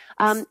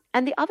 And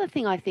the other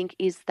thing I think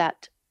is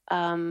that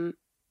when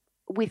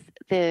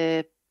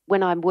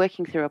I'm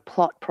working through a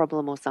plot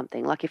problem or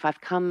something, like if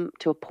I've come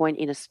to a point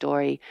in a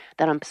story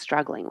that I'm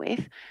struggling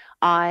with,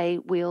 I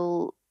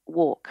will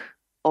walk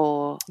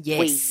or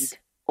weed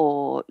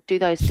or do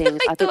those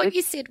things. I thought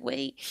you said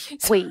we.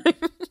 We.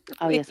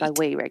 Oh, yes, I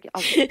we regular.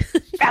 Oh,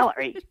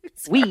 Valerie.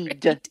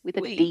 Weed with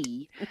a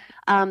D.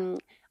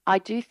 I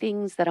do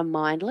things that are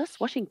mindless.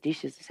 Washing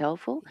dishes is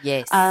helpful.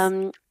 Yes.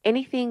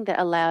 Anything that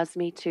allows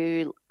me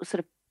to sort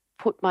of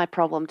put my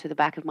problem to the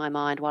back of my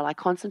mind while I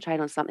concentrate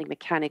on something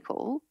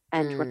mechanical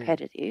and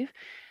repetitive.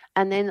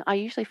 And then I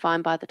usually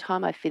find by the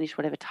time I finish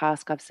whatever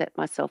task I've set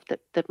myself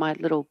that my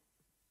little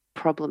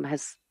problem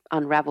has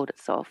unraveled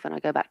itself, and I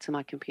go back to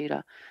my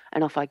computer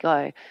and off I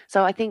go.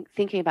 So I think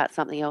thinking about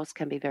something else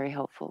can be very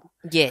helpful.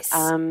 Yes.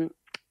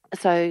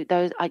 So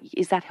those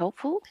is that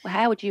helpful?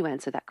 How would you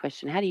answer that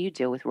question? How do you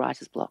deal with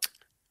writer's block?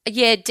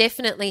 Yeah,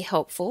 definitely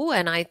helpful.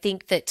 And I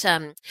think that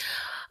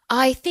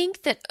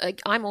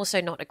I'm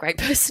also not a great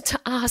person to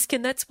ask,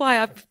 and that's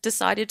why I've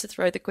decided to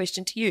throw the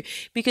question to you,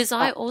 because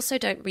I also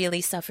don't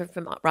really suffer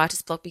from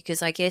writer's block,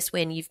 because I guess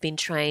when you've been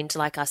trained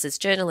like us as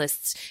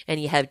journalists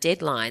and you have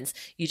deadlines,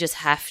 you just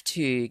have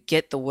to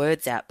get the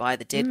words out by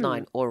the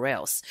deadline or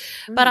else.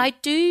 But I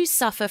do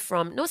suffer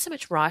from not so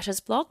much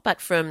writer's block,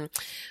 but from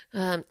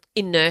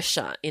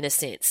inertia in a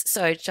sense.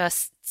 So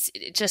just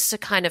a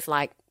kind of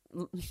like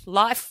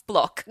life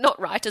block, not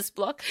writer's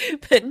block,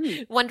 but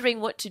wondering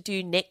what to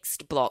do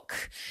next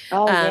block.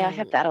 Oh, yeah, I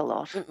have that a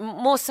lot.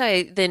 More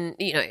so than,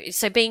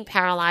 so being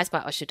paralyzed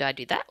by, should I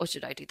do that? Or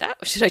should I do that?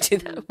 Or should I do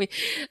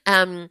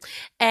that?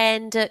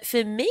 And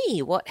for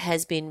me, what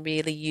has been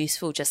really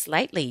useful just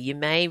lately, you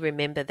may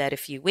remember that a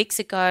few weeks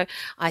ago,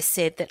 I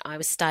said that I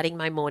was starting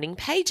my morning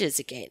pages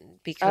again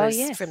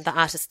because from The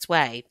Artist's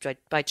Way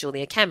by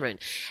Julia Cameron.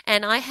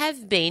 And I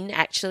have been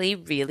actually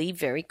really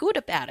very good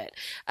about it.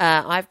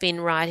 I've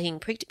been writing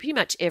pretty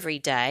much every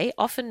day,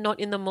 often not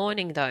in the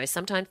morning though.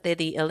 Sometimes they're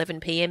the 11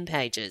 p.m.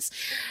 pages.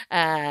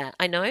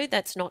 I know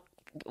that's not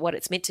what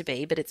it's meant to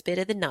be, but it's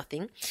better than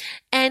nothing.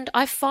 And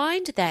I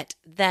find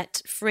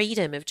that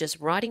freedom of just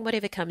writing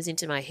whatever comes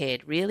into my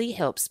head really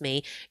helps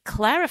me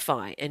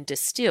clarify and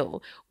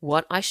distill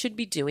what I should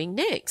be doing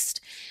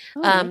next.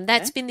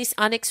 That's been this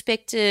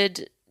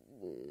unexpected,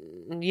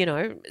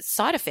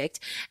 side effect.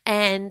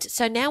 And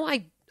so now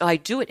I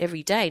do it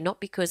every day, not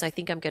because I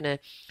think I'm going to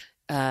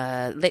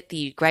let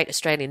the great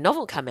Australian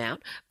novel come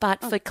out,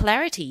 but for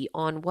clarity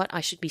on what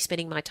I should be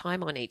spending my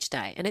time on each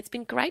day. And it's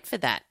been great for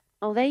that.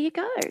 Oh, there you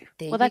go.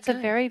 That's a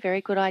very,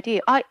 very good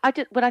idea.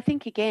 But I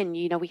think, again,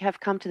 we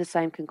have come to the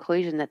same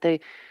conclusion that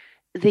the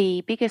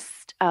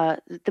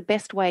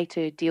best way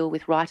to deal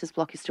with writer's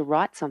block is to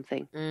write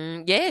something.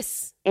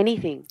 Yes.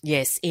 Anything.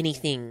 Yes,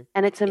 anything.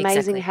 And it's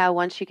amazing how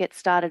once you get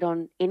started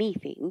on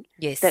anything,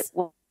 that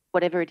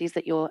whatever it is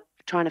that you're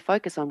trying to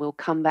focus on will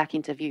come back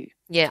into view.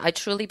 Yeah, I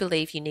truly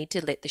believe you need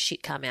to let the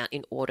shit come out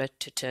in order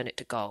to turn it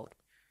to gold.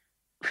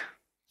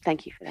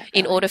 Thank you for that.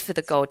 In order for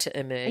the gold to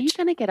emerge. Are you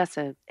going to get us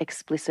an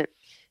explicit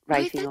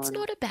rating? No, that's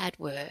not a bad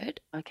word.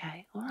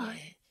 Okay, all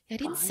right. Yeah. I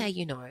didn't say,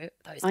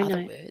 those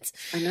other words.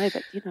 I know,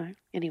 but,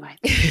 anyway.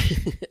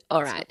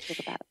 All right. Talk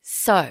about it.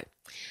 So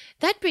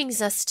that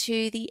brings us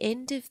to the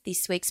end of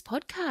this week's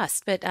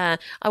podcast. But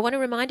I want to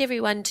remind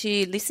everyone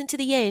to listen to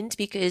the end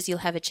because you'll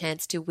have a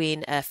chance to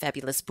win a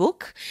fabulous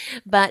book.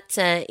 But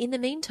in the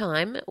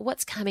meantime,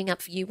 what's coming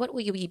up for you? What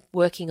will you be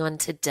working on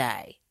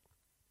today?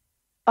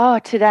 Oh,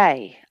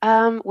 today.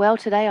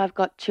 Today I've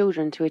got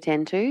children to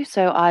attend to,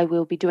 so I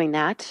will be doing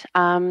that.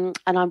 And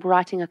I'm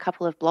writing a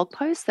couple of blog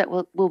posts that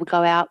will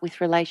go out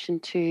with relation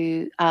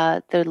to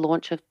the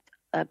launch of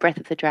Breath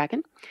of the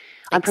Dragon.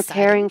 I'm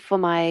preparing for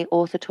my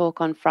author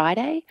talk on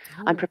Friday.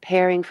 Oh. I'm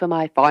preparing for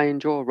my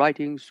Find Your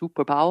Writing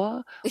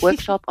Superpower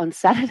workshop on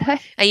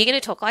Saturday. Are you going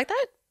to talk like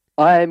that?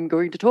 I'm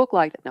going to talk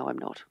like that. No, I'm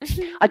not.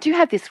 I do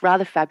have this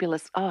rather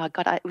fabulous,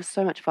 it was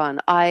so much fun.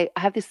 I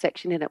have this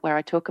section in it where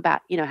I talk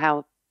about,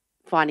 how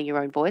finding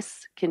your own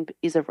voice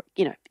is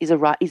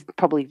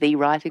probably the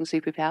writing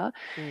superpower.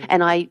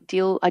 And I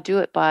do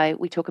it by,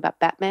 we talk about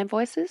Batman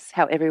voices,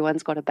 how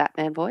everyone's got a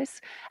Batman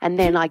voice, and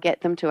then I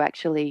get them to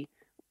actually,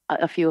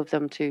 a few of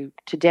them to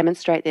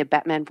demonstrate their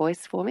Batman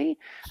voice for me,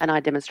 and I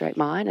demonstrate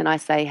mine, and I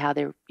say how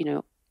they're,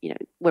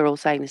 we're all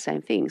saying the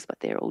same things, but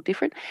they're all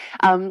different.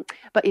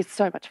 But it's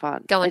so much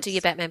fun. Go on to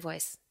your Batman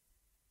voice.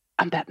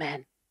 I'm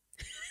Batman.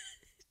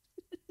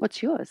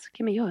 What's yours?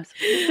 Give me yours.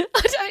 I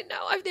don't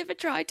know. I've never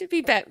tried to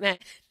be Batman.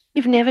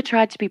 You've never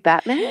tried to be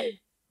Batman?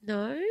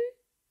 No.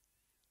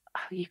 Oh,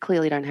 you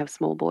clearly don't have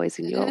small boys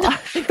in your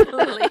life.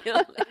 Clearly.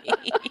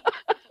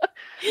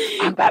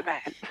 I'm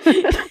Batman.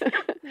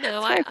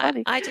 No,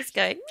 I just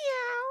go,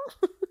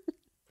 meow.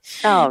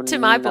 Oh, to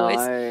my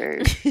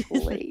boys.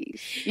 Please.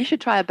 You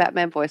should try a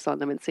Batman voice on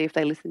them and see if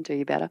they listen to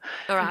you better.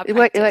 All right, it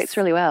works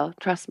really well.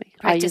 Trust me.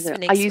 I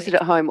use it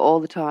at home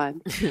all the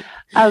time.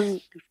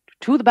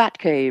 To the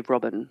Batcave,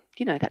 Robin.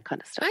 That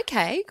kind of stuff.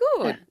 Okay,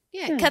 good.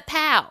 Yeah.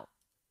 Kapow.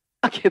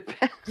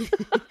 Kapow.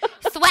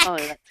 Thwack. Oh,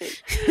 that's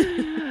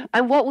it.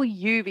 And what will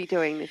you be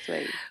doing this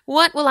week?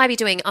 What will I be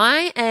doing?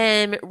 I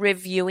am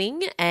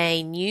reviewing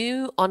a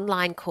new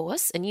online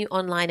course, a new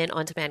online and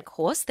on-demand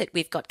course that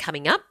we've got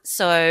coming up.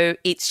 So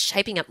it's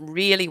shaping up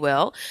really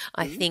well.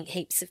 I think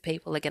heaps of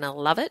people are going to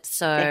love it.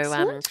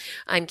 So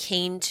I'm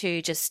keen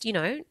to just,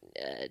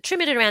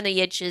 trim it around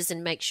the edges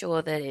and make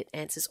sure that it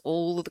answers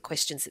all of the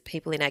questions that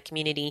people in our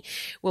community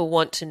will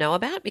want to know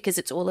about, because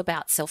it's all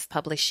about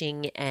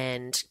self-publishing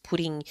and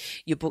putting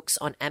your books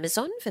on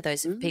Amazon for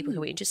those people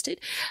who are interested.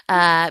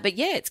 But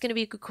yeah, it's going to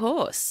be a good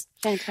course.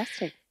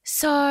 Fantastic.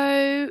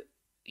 So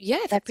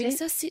yeah, that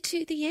brings it. us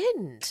to the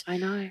end. I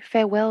know.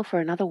 Farewell for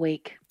another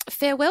week.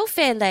 Farewell,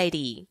 fair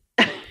lady.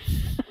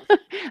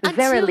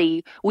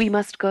 Verily, we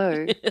must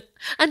go.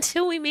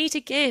 Until we meet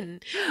again.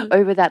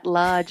 Over that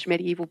large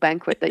medieval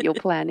banquet that you're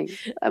planning.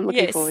 I'm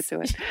looking forward to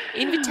it.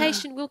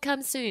 Invitation will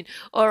come soon.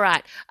 All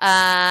right.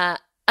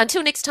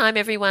 Until next time,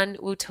 everyone,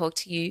 we'll talk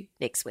to you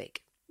next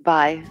week.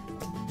 Bye.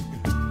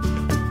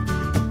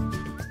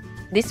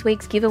 This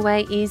week's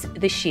giveaway is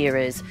The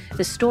Shearers,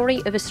 the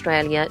story of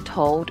Australia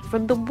told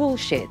from the wool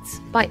sheds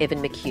by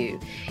Evan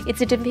McHugh. It's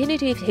a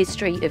definitive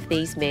history of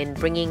these men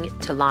bringing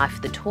to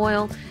life the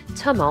toil,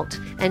 tumult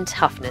and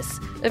toughness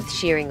of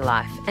shearing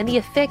life and the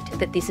effect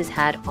that this has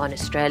had on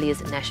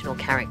Australia's national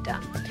character.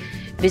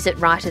 Visit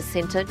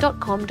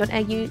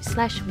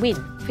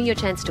writerscentre.com.au/win for your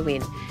chance to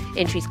win.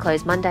 Entries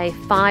close Monday,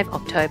 5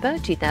 October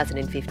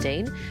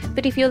 2015.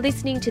 But if you're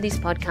listening to this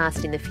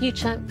podcast in the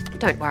future,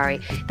 don't worry.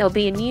 There'll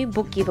be a new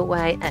book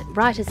giveaway at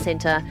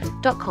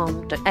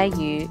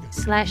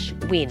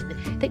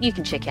writerscentre.com.au/win that you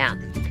can check out.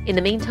 In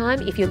the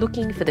meantime, if you're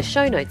looking for the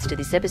show notes to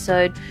this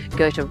episode,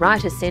 go to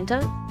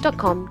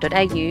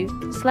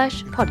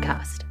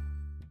writerscentre.com.au/podcast.